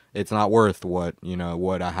paid, it's not worth what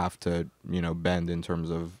I have to bend in terms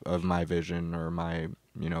of my vision or my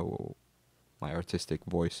my artistic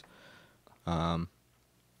voice. Artistic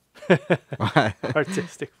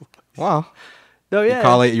voice. Well, no, yeah, you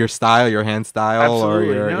call it your style, your hand style,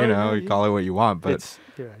 absolutely. Or your you call it what you want, but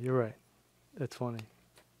you're right. That's funny.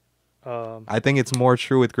 I think it's more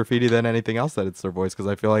true with graffiti than anything else that it's their voice, because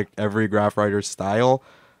I feel like every graph writer's style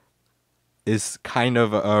is kind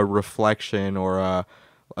of a reflection or a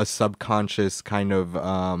subconscious kind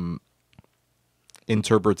of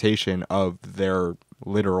interpretation of their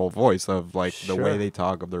literal voice, of like the way they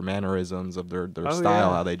talk, of their mannerisms, of their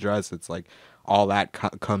style, how they dress. It's like all that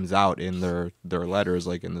comes out in their letters,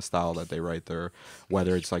 like in the style that they write their,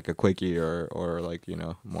 whether it's like a quickie or like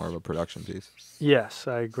more of a production piece. Yes,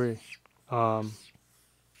 I agree. I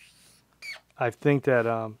think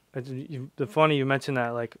that the funny you mentioned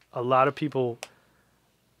that, like a lot of people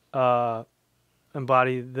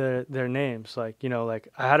embody their names, like like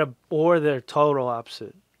I had or they're total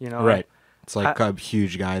opposite, right. It's like a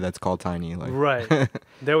huge guy that's called Tiny, like right.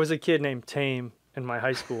 There was a kid named Tame in my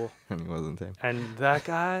high school, and he wasn't Tame, and that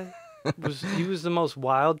guy was the most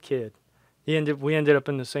wild kid. We ended up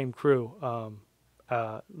in the same crew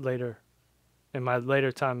later, in my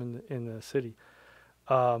later time in the city.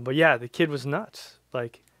 But yeah, the kid was nuts.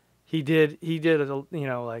 Like he did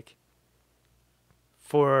like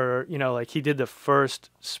for like he did the first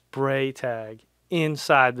spray tag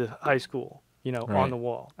inside the high school, on the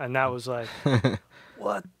wall, and that was like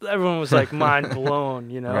what, everyone was like mind blown,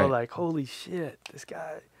 like holy shit, this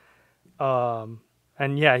guy.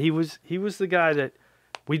 And yeah, he was the guy that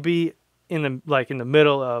we'd be in the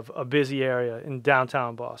middle of a busy area in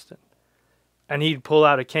downtown Boston, and he'd pull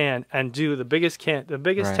out a can and do the biggest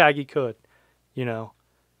tag he could,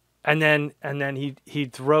 and then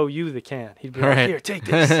he'd throw you the can. He'd be like, "Here, take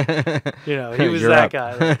this." He was that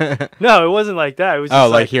guy. Like, no, it wasn't like that. It was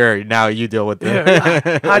just like here, now you deal with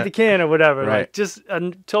hide the can or whatever. Right. Like just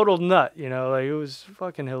a total nut. Like it was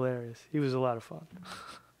fucking hilarious. He was a lot of fun.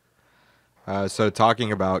 So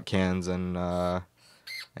talking about cans and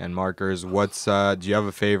markers, what's do you have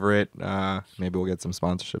a favorite? Maybe we'll get some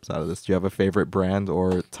sponsorships out of this. Do you have a favorite brand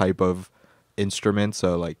or type of instrument?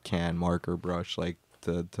 So like can, marker, brush, like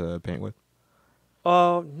to paint with?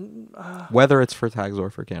 Whether it's for tags or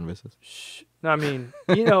for canvases. No, I mean,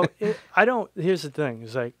 I don't. Here's the thing: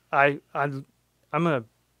 is like I don't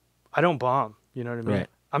bomb. You know what I mean? Right.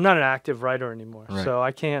 I'm not an active writer anymore, so I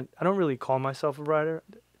don't really call myself a writer.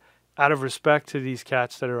 Out of respect to these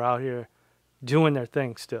cats that are out here, doing their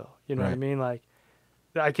thing still. You know what I Right. mean? Like,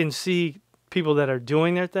 I can see people that are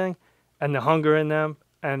doing their thing and the hunger in them,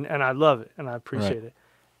 and I love it and I appreciate it.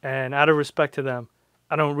 And out of respect to them,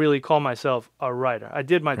 I don't really call myself a writer. I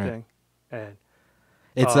did my Right. thing, and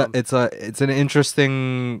It's an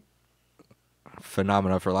interesting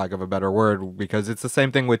phenomena, for lack of a better word, because it's the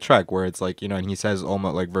same thing with Trek, where it's like, and he says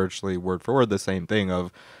almost like virtually word for word the same thing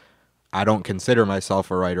of, I don't consider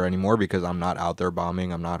myself a writer anymore because I'm not out there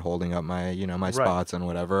bombing. I'm not holding up my, my Right. spots and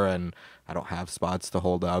whatever. And I don't have spots to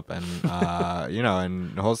hold up. And,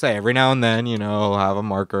 and he'll say every now and then, he'll have a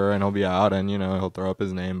marker and he'll be out and, he'll throw up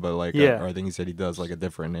his name. But like, Yeah. or I think he said he does like a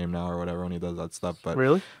different name now or whatever when he does that stuff. But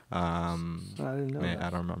really, I I didn't know that. I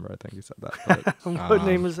don't remember. I think he said that. But, What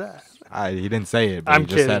name is that? he didn't say it, but I'm he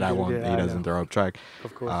just said kidding, I dude. won't. Yeah, He I doesn't know. throw up Trek.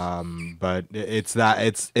 Of course. But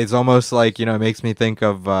it's almost like it makes me think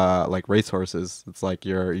of like racehorses. It's like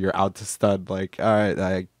you're out to stud. Like, all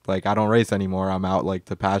right, I don't race anymore. I'm out like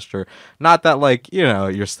to pasture. Not that like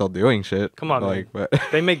you're still doing shit. Come on, like, man. but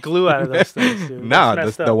They make glue out of those things, dude. no, That's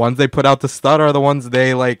messed the up. ones they put out to stud are the ones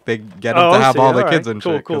they get them Oh, to I have see. all the All kids right. and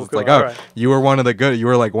Cool, shit. 'Cause cool, it's cool. like, All oh, right. you were one of the good. You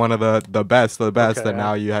were like one of the best of the best, Okay, and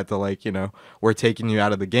now you had to like we're taking you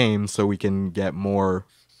out of the game so we can get more,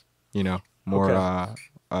 more Okay. what's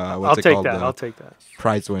I'll it take called? that. I'll take that.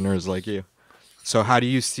 Prize winners like you. So how do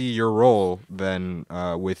you see your role then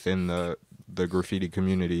within the graffiti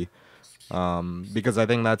community? Because I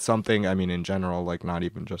think that's something, I mean, in general, like not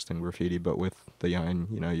even just in graffiti, but with the young,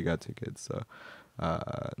 you got 2 kids, so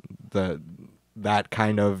that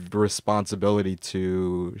kind of responsibility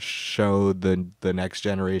to show the next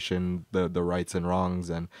generation the rights and wrongs,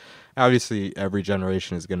 and obviously every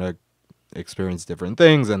generation is gonna experience different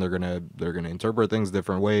things, and they're gonna interpret things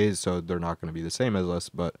different ways, so they're not gonna be the same as us,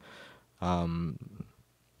 but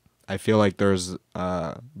I feel like there's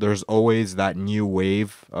always that new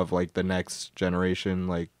wave of like the next generation,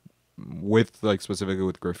 like with like specifically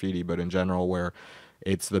with graffiti, but in general, where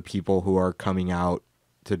it's the people who are coming out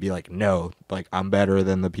to be like, no, like I'm better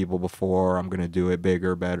than the people before. I'm gonna do it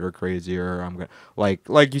bigger, better, crazier. I'm gonna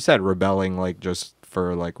like you said, rebelling, like just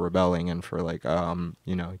for like rebelling and for like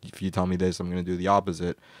if you tell me this, I'm gonna do the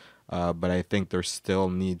opposite. But I think there still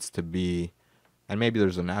needs to be, and maybe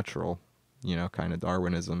there's a natural kind of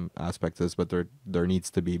Darwinism aspect to this, but there needs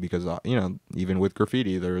to be, because even with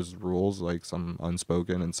graffiti there's rules, like some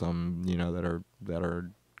unspoken and some that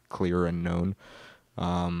are clear and known,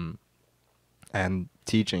 and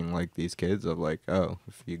teaching like these kids of like, oh,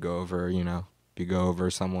 if you go over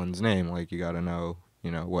someone's name, like you got to know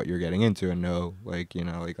what you're getting into, and know like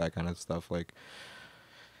like that kind of stuff, like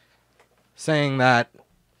saying that.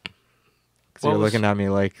 So you're looking at me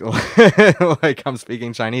like like I'm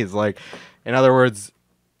speaking Chinese. Like, in other words,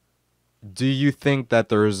 do you think that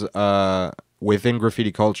there's within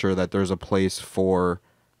graffiti culture that there's a place for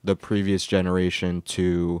the previous generation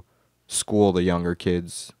to school the younger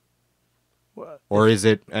kids? Or is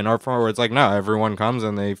it an art form where it's like, no, everyone comes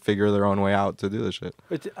and they figure their own way out to do the shit?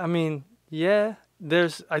 I mean, yeah,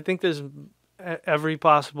 I think there's every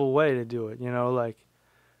possible way to do it. Like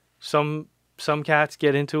some cats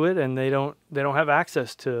get into it and they don't have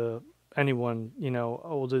access to anyone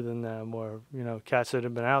older than them, or cats that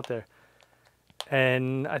have been out there.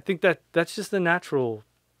 And I think that's just the natural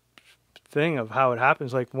thing of how it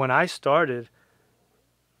happens. Like when I started,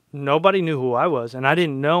 nobody knew who I was, and I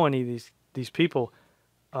didn't know any of these people.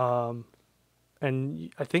 And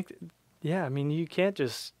I think, yeah, I mean, you can't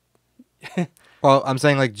just. Well, I'm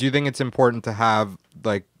saying, like, do you think it's important to have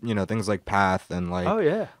like things like Path and like, Oh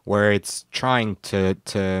yeah, where it's trying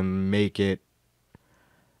to make it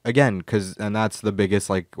again, and that's the biggest,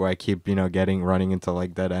 like, where I keep running into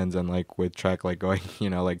like dead ends, and like with Trek, like going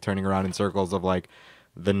like turning around in circles of like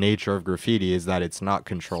the nature of graffiti is that it's not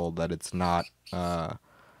controlled, that it's not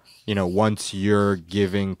once you're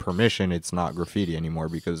giving permission, it's not graffiti anymore,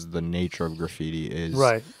 because the nature of graffiti is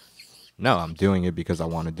right. No, I'm doing it because I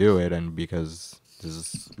want to do it, and because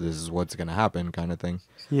this is what's gonna happen, kind of thing.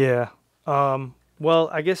 Yeah. Well,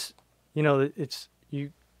 I guess it's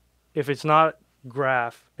you. If it's not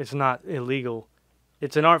graph, it's not illegal.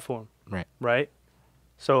 It's an art form. Right. Right.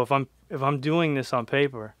 So if I'm doing this on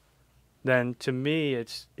paper, then to me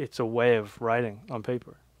it's a way of writing on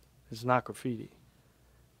paper. It's not graffiti.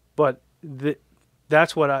 But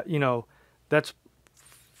that's what that's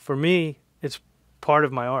for me. It's part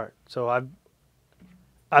of my art. So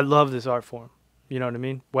I love this art form. You know what I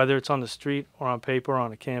mean? Whether it's on the street or on paper or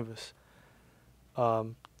on a canvas.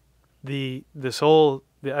 The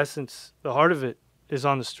essence, the heart of it is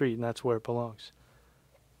on the street, and that's where it belongs.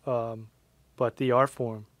 But the art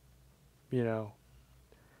form,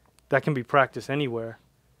 that can be practiced anywhere.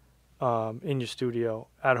 in your studio,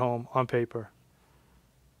 at home, on paper.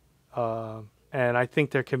 And I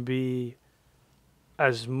think there can be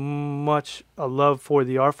as much a love for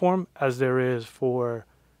the art form as there is for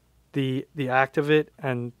the act of it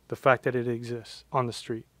and the fact that it exists on the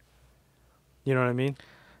street. You know what I mean?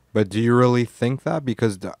 But do you really think that?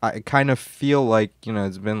 Because I kind of feel like,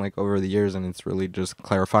 it's been like over the years and it's really just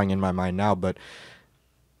clarifying in my mind now, but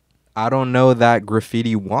I don't know that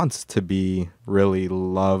graffiti wants to be really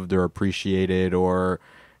loved or appreciated, or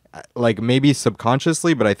like maybe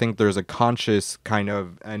subconsciously, but I think there's a conscious kind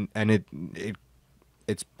of, and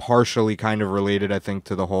it's partially kind of related, I think,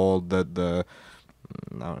 to the whole, the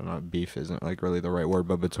no, not beef isn't like really the right word,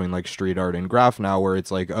 but between like street art and graph now, where it's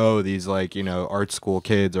like, oh, these like, art school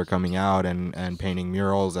kids are coming out and painting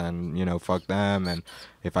murals, and fuck them. And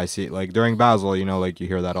if I see like during Basel, like you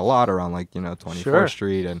hear that a lot around like 24th Sure.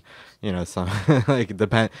 Street, and some like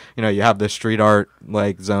you have the street art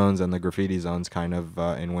like zones and the graffiti zones kind of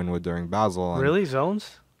in Wynwood during Basel. And Really,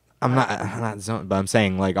 zones? I'm not zone, but I'm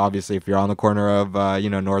saying like obviously if you're on the corner of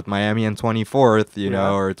North Miami and 24th,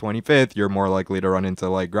 Yeah. or 25th, you're more likely to run into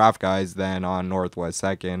like graph guys than on Northwest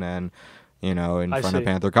Second and in I front of see.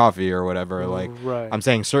 Panther Coffee or whatever. Like Right. I'm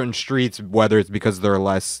saying certain streets, whether it's because they're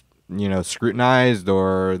less scrutinized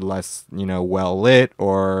or less well lit,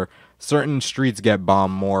 or certain streets get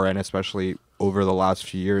bombed more, and especially over the last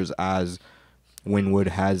few years as Wynwood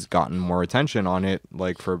has gotten more attention on it,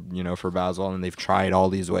 like for Basel, and they've tried all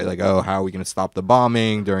these ways, like, oh, how are we going to stop the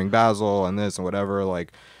bombing during Basel and this and whatever,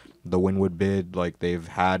 like the Wynwood bid, like they've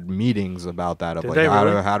had meetings about that of Did like they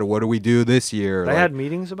really? what do we do this year? They like, had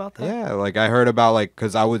meetings about that? yeah, like I heard about like,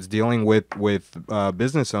 because I was dealing with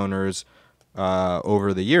business owners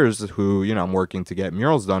over the years who I'm working to get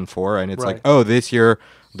murals done for, and it's Right. like, oh, this year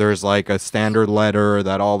there's like a standard letter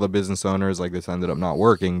that all the business owners, like this ended up not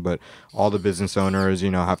working, but all the business owners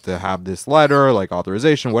have to have this letter, like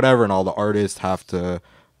authorization, whatever, and all the artists have to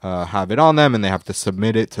have it on them, and they have to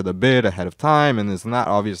submit it to the bid ahead of time, and this and that.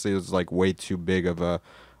 Obviously it was like way too big of a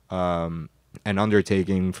an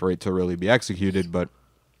undertaking for it to really be executed, but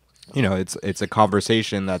it's a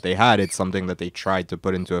conversation that they had. It's something that they tried to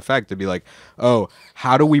put into effect to be like, oh,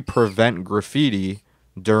 how do we prevent graffiti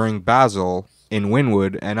during Basel in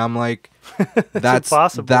Wynwood? And I'm like, that's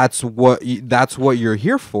impossible. that's what you're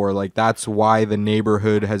here for. Like that's why the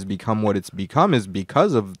neighborhood has become what it's become, is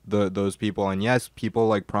because of those people. And yes, people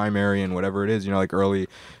like Primary and whatever it is, like early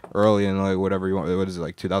and like whatever you want, what is it,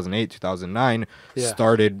 like 2008, 2009 Yeah.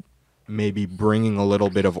 started maybe bringing a little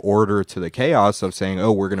bit of order to the chaos of saying,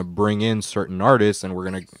 oh, we're going to bring in certain artists and we're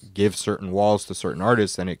going to give certain walls to certain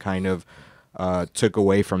artists, and it kind of took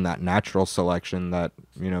away from that natural selection that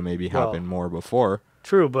maybe happened more before.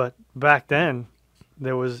 True, but back then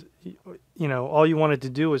there was, all you wanted to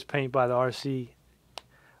do was paint by the RC.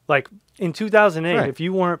 Like in 2008, Right. if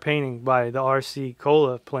you weren't painting by the RC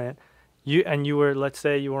cola plant, you were, let's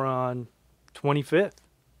say you were on 25th,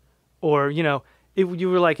 or if you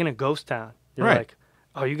were like in a ghost town, you're Right. like,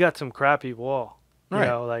 oh, you got some crappy wall,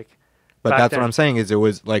 Right. like. But back that's then. what I'm saying, is it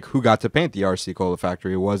was like, who got to paint the RC Cola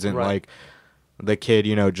factory? It wasn't Right. like the kid,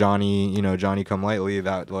 Johnny Come Lately,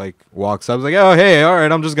 that like walks up, like, oh, hey, all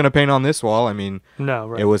right, I'm just gonna paint on this wall. I mean, No,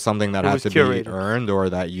 right. it was something that It had was to curated. be earned, or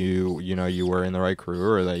that you were in the right crew,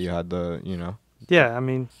 or that you had the Yeah, I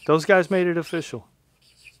mean, those guys made it official.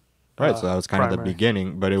 right. So that was kind of the Primary.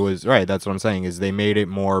 beginning, but it was right. That's what I'm saying, is they made it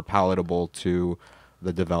more palatable to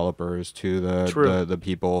the developers, to True. the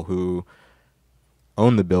people who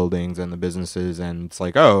own the buildings and the businesses. And it's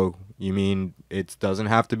like, oh, you mean it doesn't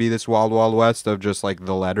have to be this wild west of just like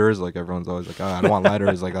the letters? Like everyone's always like, oh, I don't want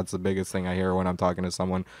letters. Like that's the biggest thing I hear when I'm talking to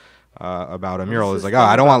someone about a mural, is this like, thing oh,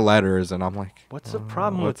 I don't about- want letters. And I'm like, What's the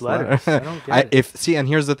problem with what's letters? that? I don't get it. And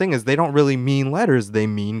here's the thing, is they don't really mean letters, they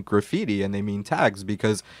mean graffiti, and they mean tags,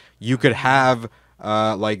 because you could have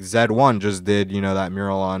like Z1 just did that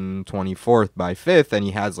mural on 24th by 5th, and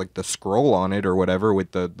he has like the scroll on it or whatever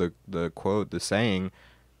with the quote, the saying.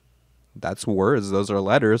 That's words, those are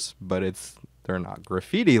letters, but they're not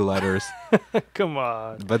graffiti letters. Come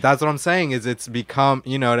on. But that's what I'm saying, is it's become,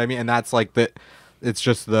 you know what I mean? And that's like it's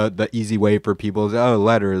just the easy way for people to, oh,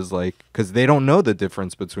 letters, like, because they don't know the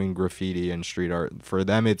difference between graffiti and street art. For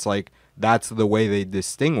them, it's like, that's the way they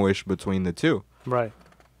distinguish between the two. Right.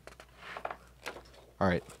 All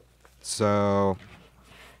right. So,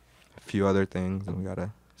 a few other things, and we got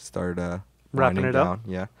to start Wrapping winding it down. up?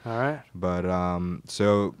 Yeah. All right. But,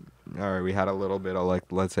 so, all right, we had a little bit of, like,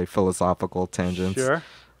 let's say philosophical tangents. Sure.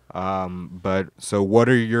 But so what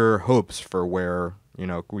are your hopes for where,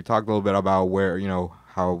 we talked a little bit about where,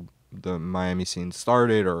 how the Miami scene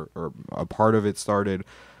started, or a part of it started.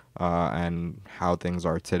 and how things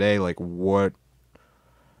are today. Like, what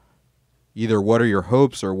are your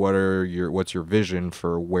hopes, or what's your vision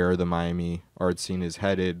for where the Miami art scene is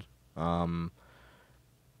headed?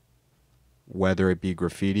 Whether it be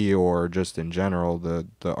graffiti or just in general,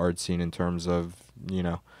 the art scene, in terms of,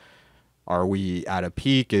 are we at a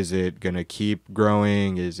peak? Is it going to keep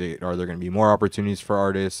growing? Are there going to be more opportunities for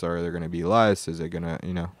artists? Are there going to be less? Is it going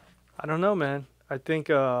to, I don't know, man. I think,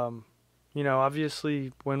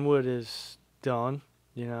 obviously Wynwood is done,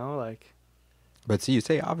 like. But see, you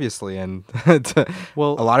say obviously, and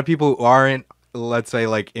Well, a lot of people who aren't, let's say,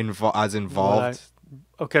 like as involved.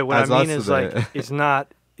 What I mean is, like, it's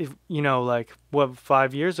not, if like,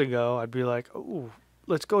 5 years ago, I'd be like, oh,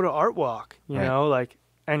 let's go to Art Walk, like,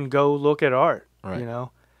 and go look at art, right.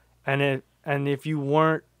 And if you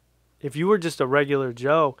were just a regular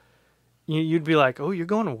Joe, you'd be like, oh, you're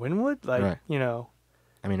going to Wynwood, like, right.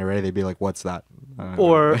 I mean, already they'd be like, what's that?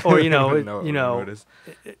 Or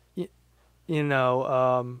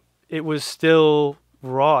it was still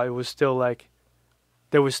raw. It was still like,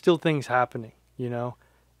 there was still things happening,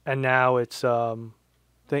 and now it's, I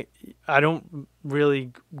don't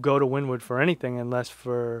really go to Wynwood for anything unless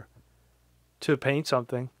to paint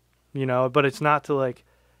something, but it's not to, like,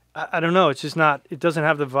 I don't know. It's just not, it doesn't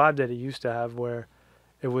have the vibe that it used to have, where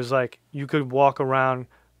it was like you could walk around,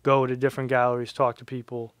 go to different galleries, talk to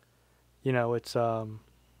people, it's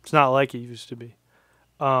not like it used to be.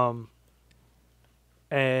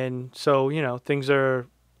 And so, things are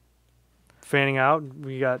fanning out.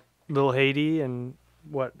 We got Little Haiti and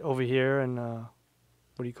over here, and what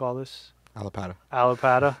do you call this? Alapata.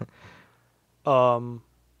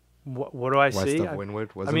 What do I see? West of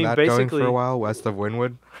Wynwood. Wasn't that going for a while? West of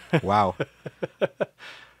Wynwood? Wow.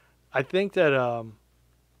 I think that,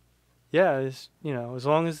 as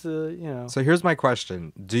long as So here's my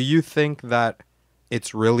question. Do you think that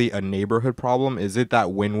it's really a neighborhood problem? Is it that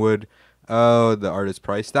Wynwood, the artist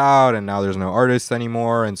priced out and now there's no artists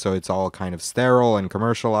anymore, and so it's all kind of sterile and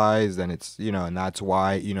commercialized, and it's, and that's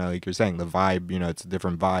why, like you're saying, the vibe, it's a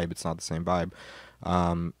different vibe. It's not the same vibe.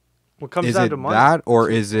 What comes is down it to money? That, or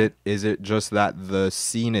is it just that the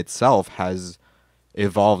scene itself has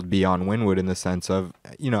evolved beyond Wynwood, in the sense of,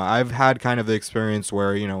 I've had kind of the experience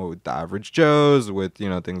where, with the average Joes, with,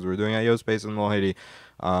 things we're doing at Yo Space and Little Haiti,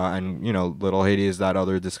 and, Little Haiti is that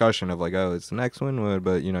other discussion of, like, oh, it's the next Wynwood,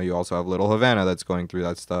 but, you also have Little Havana that's going through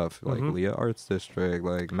that stuff, like Leah Arts District,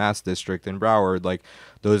 like Mass District in Broward, like,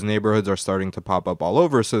 those neighborhoods are starting to pop up all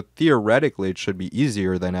over, so theoretically it should be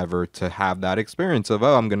easier than ever to have that experience of,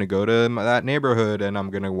 oh, I'm going to go to that neighborhood and I'm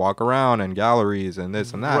going to walk around and galleries and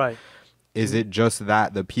this and that. Right. Is it just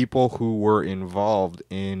that the people who were involved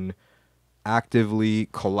in actively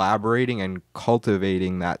collaborating and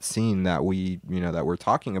cultivating that scene that that we're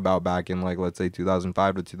talking about back in, like, let's say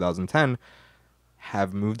 2005 to 2010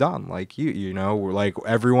 have moved on? Like, we're like,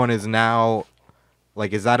 everyone is now,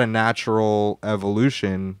 like, is that a natural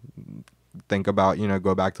evolution? Think about,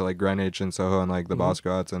 go back to, like, Greenwich and Soho and, like, the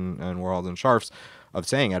Boscotts and Warhols and Scharfs, of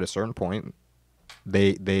saying at a certain point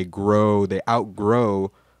they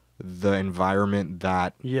outgrow the environment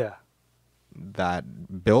that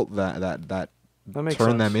built that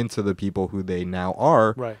turned them into the people who they now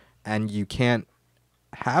are. Right. And you can't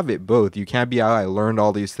have it both. You can't be, I learned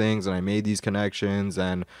all these things and I made these connections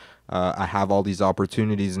and I have all these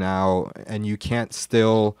opportunities now, and you can't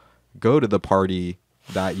still go to the party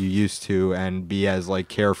that you used to and be as, like,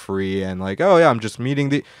 carefree and, like, oh yeah, I'm just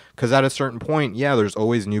meeting because at a certain point, there's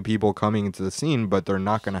always new people coming into the scene, but they're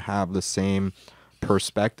not going to have the same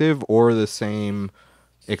perspective or the same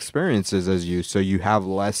experiences as you, so you have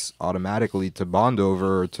less automatically to bond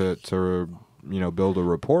over, or to build a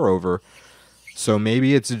rapport over. So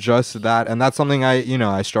maybe it's just that, and that's something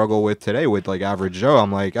I struggle with today with, like, average Joe.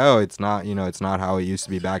 I'm like, oh, it's not it's not how it used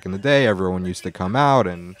to be back in the day. Everyone used to come out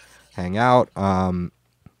and hang out, and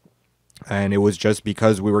it was just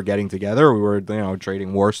because we were getting together, we were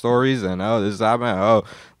trading war stories, and, oh, this is happening, oh,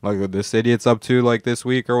 like, this idiot's up to, like, this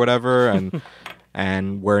week or whatever, and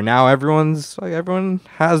and where now everyone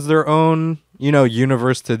has their own,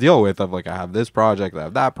 universe to deal with, of, like, I have this project, I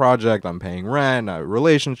have that project, I'm paying rent, a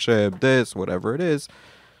relationship, this, whatever it is.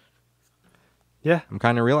 Yeah. I'm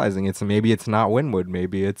kind of realizing maybe it's not Wynwood,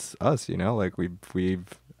 maybe it's us, like,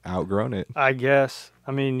 we've outgrown it. I guess.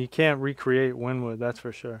 I mean, you can't recreate Wynwood, that's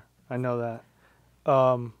for sure. I know that.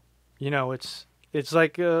 It's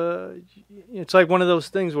like one of those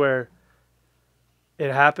things where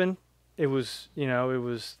it happened. It was, it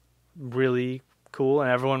was really cool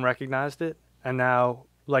and everyone recognized it. And now,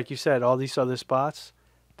 like you said, all these other spots,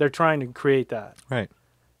 they're trying to create that. Right.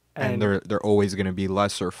 And they're always going to be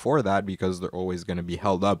lesser for that because they're always going to be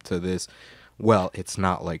held up to this. Well, it's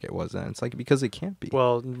not like it was then. It's like because it can't be.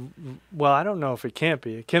 Well, I don't know if it can't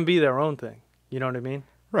be. It can be their own thing. You know what I mean?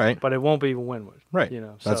 Right. But it won't be Winwood. Right. You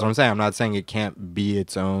know. That's what I'm saying. I'm not saying it can't be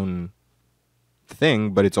its own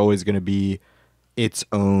thing, but it's always going to be its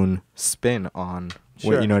own spin on.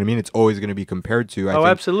 Sure. You know what I mean? It's always going to be compared to. I think,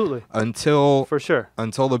 absolutely. For sure.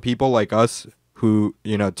 Until the people like us who,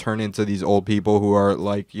 you know, turn into these old people who are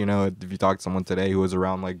like, you know, if you talk to someone today who was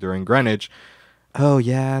around like during Greenwich, oh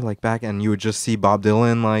yeah, like back, and you would just see Bob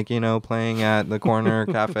Dylan, like, you know, playing at the corner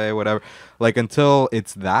cafe, whatever. Like until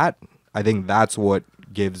it's that, I think that's what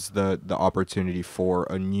gives the opportunity for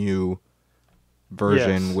a new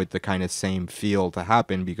version with the kind of same feel to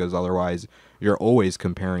happen, because otherwise you're always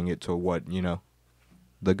comparing it to what, you know,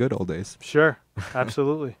 the good old days. Sure,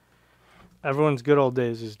 absolutely. Everyone's good old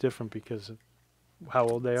days is different because of how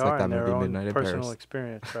old they are and their own personal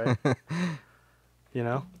experience, right? You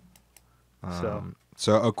know?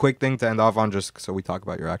 So a quick thing to end off on, just so we talk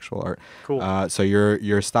about your actual art. Cool. So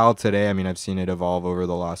your style today, I mean, I've seen it evolve over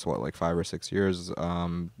the last, like 5 or 6 years,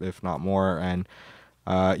 if not more. And,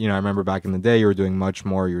 you know, I remember back in the day, you were doing much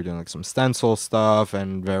more. You were doing like some stencil stuff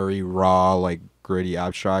and very raw, like gritty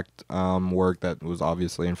abstract work that was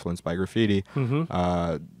obviously influenced by graffiti.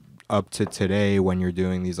 Mm-hmm. Up to today, when you're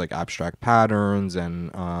doing these like abstract patterns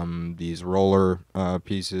and these roller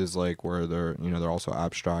pieces, like where they're, you know, they're also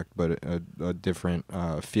abstract but a different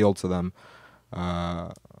feel to them.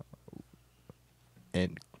 And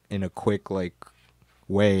in a quick like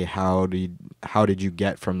way, how did you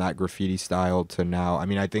get from that graffiti style to now? I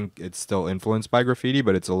mean, I think it's still influenced by graffiti,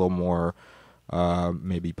 but it's a little more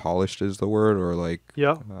maybe polished is the word, or like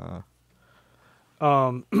well,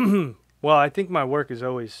 I think my work is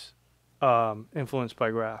always influenced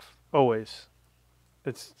by graph. Always.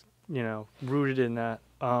 It's, you know, rooted in that.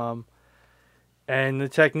 And the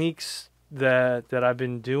techniques that I've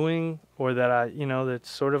been doing, or that I, you know, that's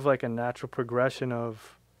sort of like a natural progression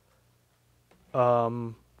of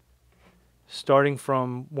starting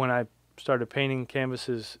from when I started painting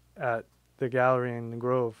canvases at the gallery in the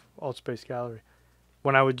Grove, Alt Space Gallery.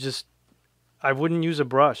 When I wouldn't use a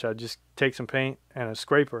brush. I'd just take some paint and a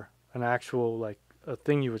scraper, an actual, like, a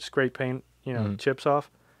thing you would scrape paint, you know, chips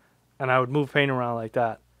off, and I would move paint around like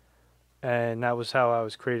that, and that was how I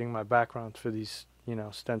was creating my backgrounds for these, you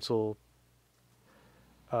know, stencil,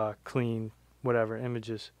 clean, whatever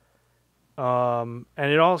images, and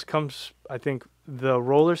it all comes, I think, the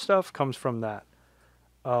roller stuff comes from that,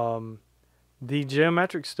 the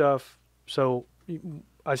geometric stuff. So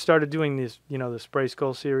I started doing this, you know, the Spray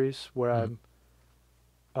Skull series where I'm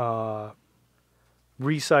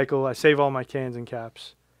recycle. I save all my cans and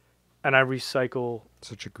caps, and I recycle.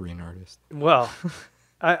 Such a green artist. Well,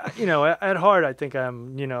 I you know, at heart, I think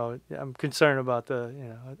I'm, you know, I'm concerned about the, you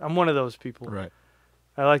know, I'm one of those people. Right.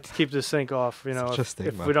 I like to keep the sink off, you know,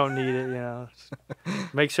 if we don't need it, you know,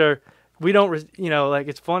 make sure we don't, you know, like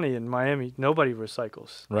it's funny in Miami, nobody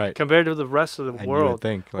recycles. Right. Compared to the rest of the world,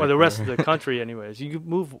 think, or the rest of the country, anyways. You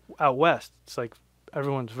move out west, it's like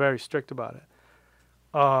everyone's very strict about it.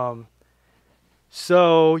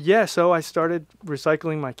 So I started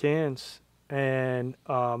recycling my cans, and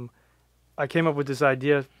I came up with this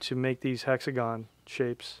idea to make these hexagon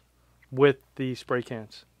shapes with the spray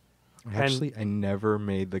cans. Actually, I never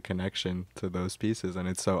made the connection to those pieces, and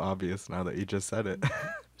it's so obvious now that you just said it.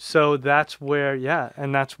 So that's where,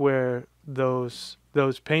 and that's where those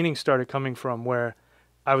paintings started coming from, where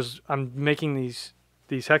I'm making these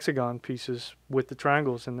hexagon pieces with the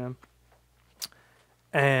triangles in them,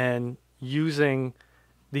 and using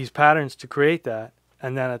these patterns to create that.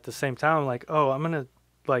 And then at the same time, I'm like, oh, I'm gonna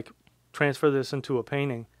like transfer this into a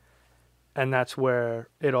painting, and that's where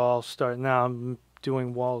it all started. Now I'm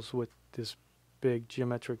doing walls with this big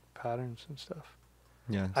geometric patterns and stuff.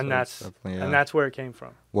 Yeah, and so that's where it came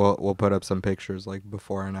from. We'll put up some pictures like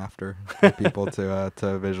before and after for people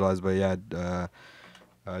to visualize. But yeah,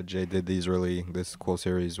 Jay did this cool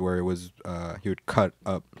series where it was he would cut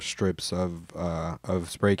up strips of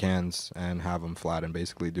spray cans and have them flat and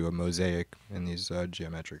basically do a mosaic in these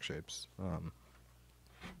geometric shapes.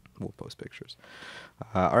 We'll post pictures.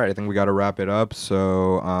 All right, I think we got to wrap it up.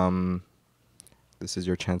 So this is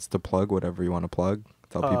your chance to plug whatever you want to plug.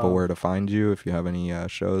 Tell people where to find you if you have any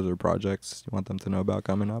shows or projects you want them to know about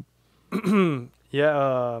coming up.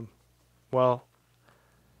 Well,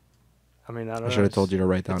 I mean, I don't know. I should have told you to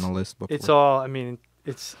write down a list before. It's all, I mean,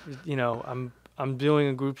 it's, you know, I'm doing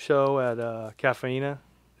a group show at Cafeína.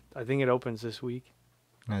 I think it opens this week.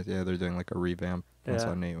 Yeah, they're doing like a revamp. That's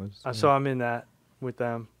how Nate was. So I'm in that with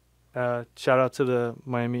them. Shout out to the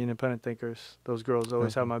Miami Independent Thinkers. Those girls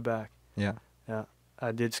always have my back. Yeah. Yeah.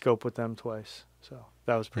 I did scope with them twice, so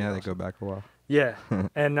that was pretty. Yeah, awesome. they go back a while. Yeah,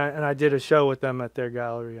 and I did a show with them at their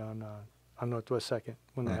gallery on Northwest Second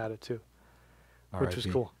when they had it too, which was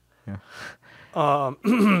cool. Yeah.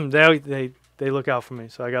 They look out for me,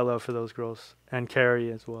 so I got love for those girls and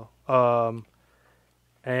Carrie as well.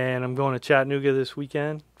 And I'm going to Chattanooga this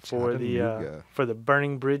weekend for the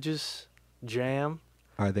Burning Bridges Jam.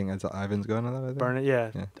 I think it's Ivan's going to that. I think. Yeah,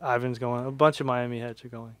 Ivan's going. A bunch of Miami heads are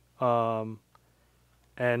going.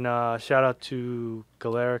 And shout out to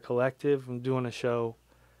Galera Collective. I'm doing a show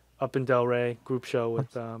up in Delray, group show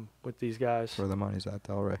with these guys. Where the money's at,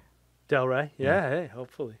 Delray. Delray, yeah. Hey,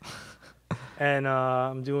 hopefully. And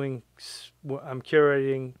I'm curating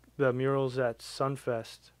the murals at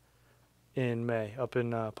Sunfest in May up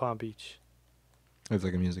in Palm Beach. It's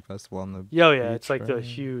like a music festival on the Oh beach, yeah, it's like right? the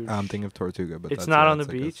huge. I'm thinking of Tortuga, but it's that's not on the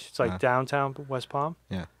like beach. It's like downtown West Palm.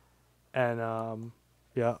 Yeah. And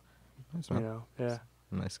yeah, Nice, you know, yeah.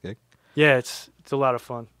 Nice gig. Yeah, it's a lot of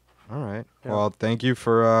fun. All right. Yeah. Well, thank you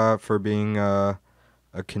for being a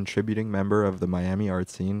contributing member of the Miami Art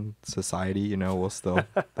Scene Society. You know, we'll still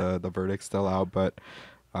the verdict's still out, but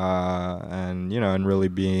and you know, and really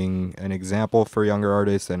being an example for younger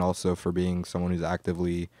artists, and also for being someone who's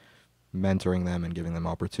actively mentoring them and giving them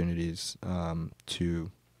opportunities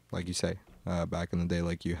to, like you say, back in the day,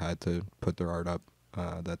 like you had to put their art up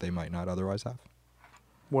that they might not otherwise have.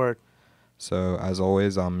 Word. So, as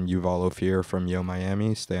always, I'm Yuval Ophir from Yo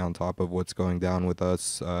Miami. Stay on top of what's going down with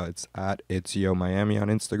us. It's at It's Yo Miami on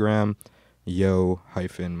Instagram,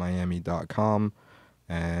 yo-miami.com,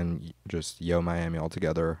 and just Yo Miami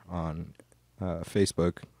altogether on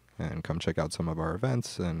Facebook. And come check out some of our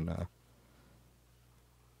events and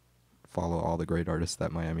follow all the great artists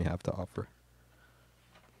that Miami have to offer.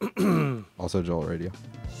 Also, Joel Radio.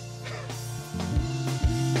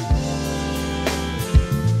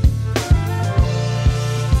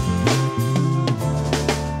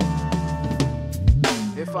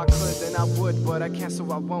 If I could, then I would, but I can't, so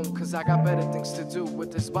I won't. Cause I got better things to do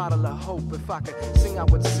with this bottle of hope. If I could sing, I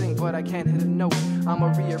would sing, but I can't hit a note.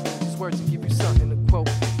 I'ma rearrange these words and give you something to quote.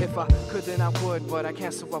 If I could, then I would, but I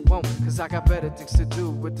can't, so I won't. Cause I got better things to do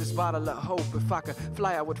with this bottle of hope. If I could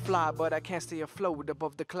fly, I would fly, but I can't stay afloat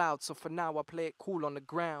above the clouds. So for now, I play it cool on the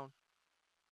ground.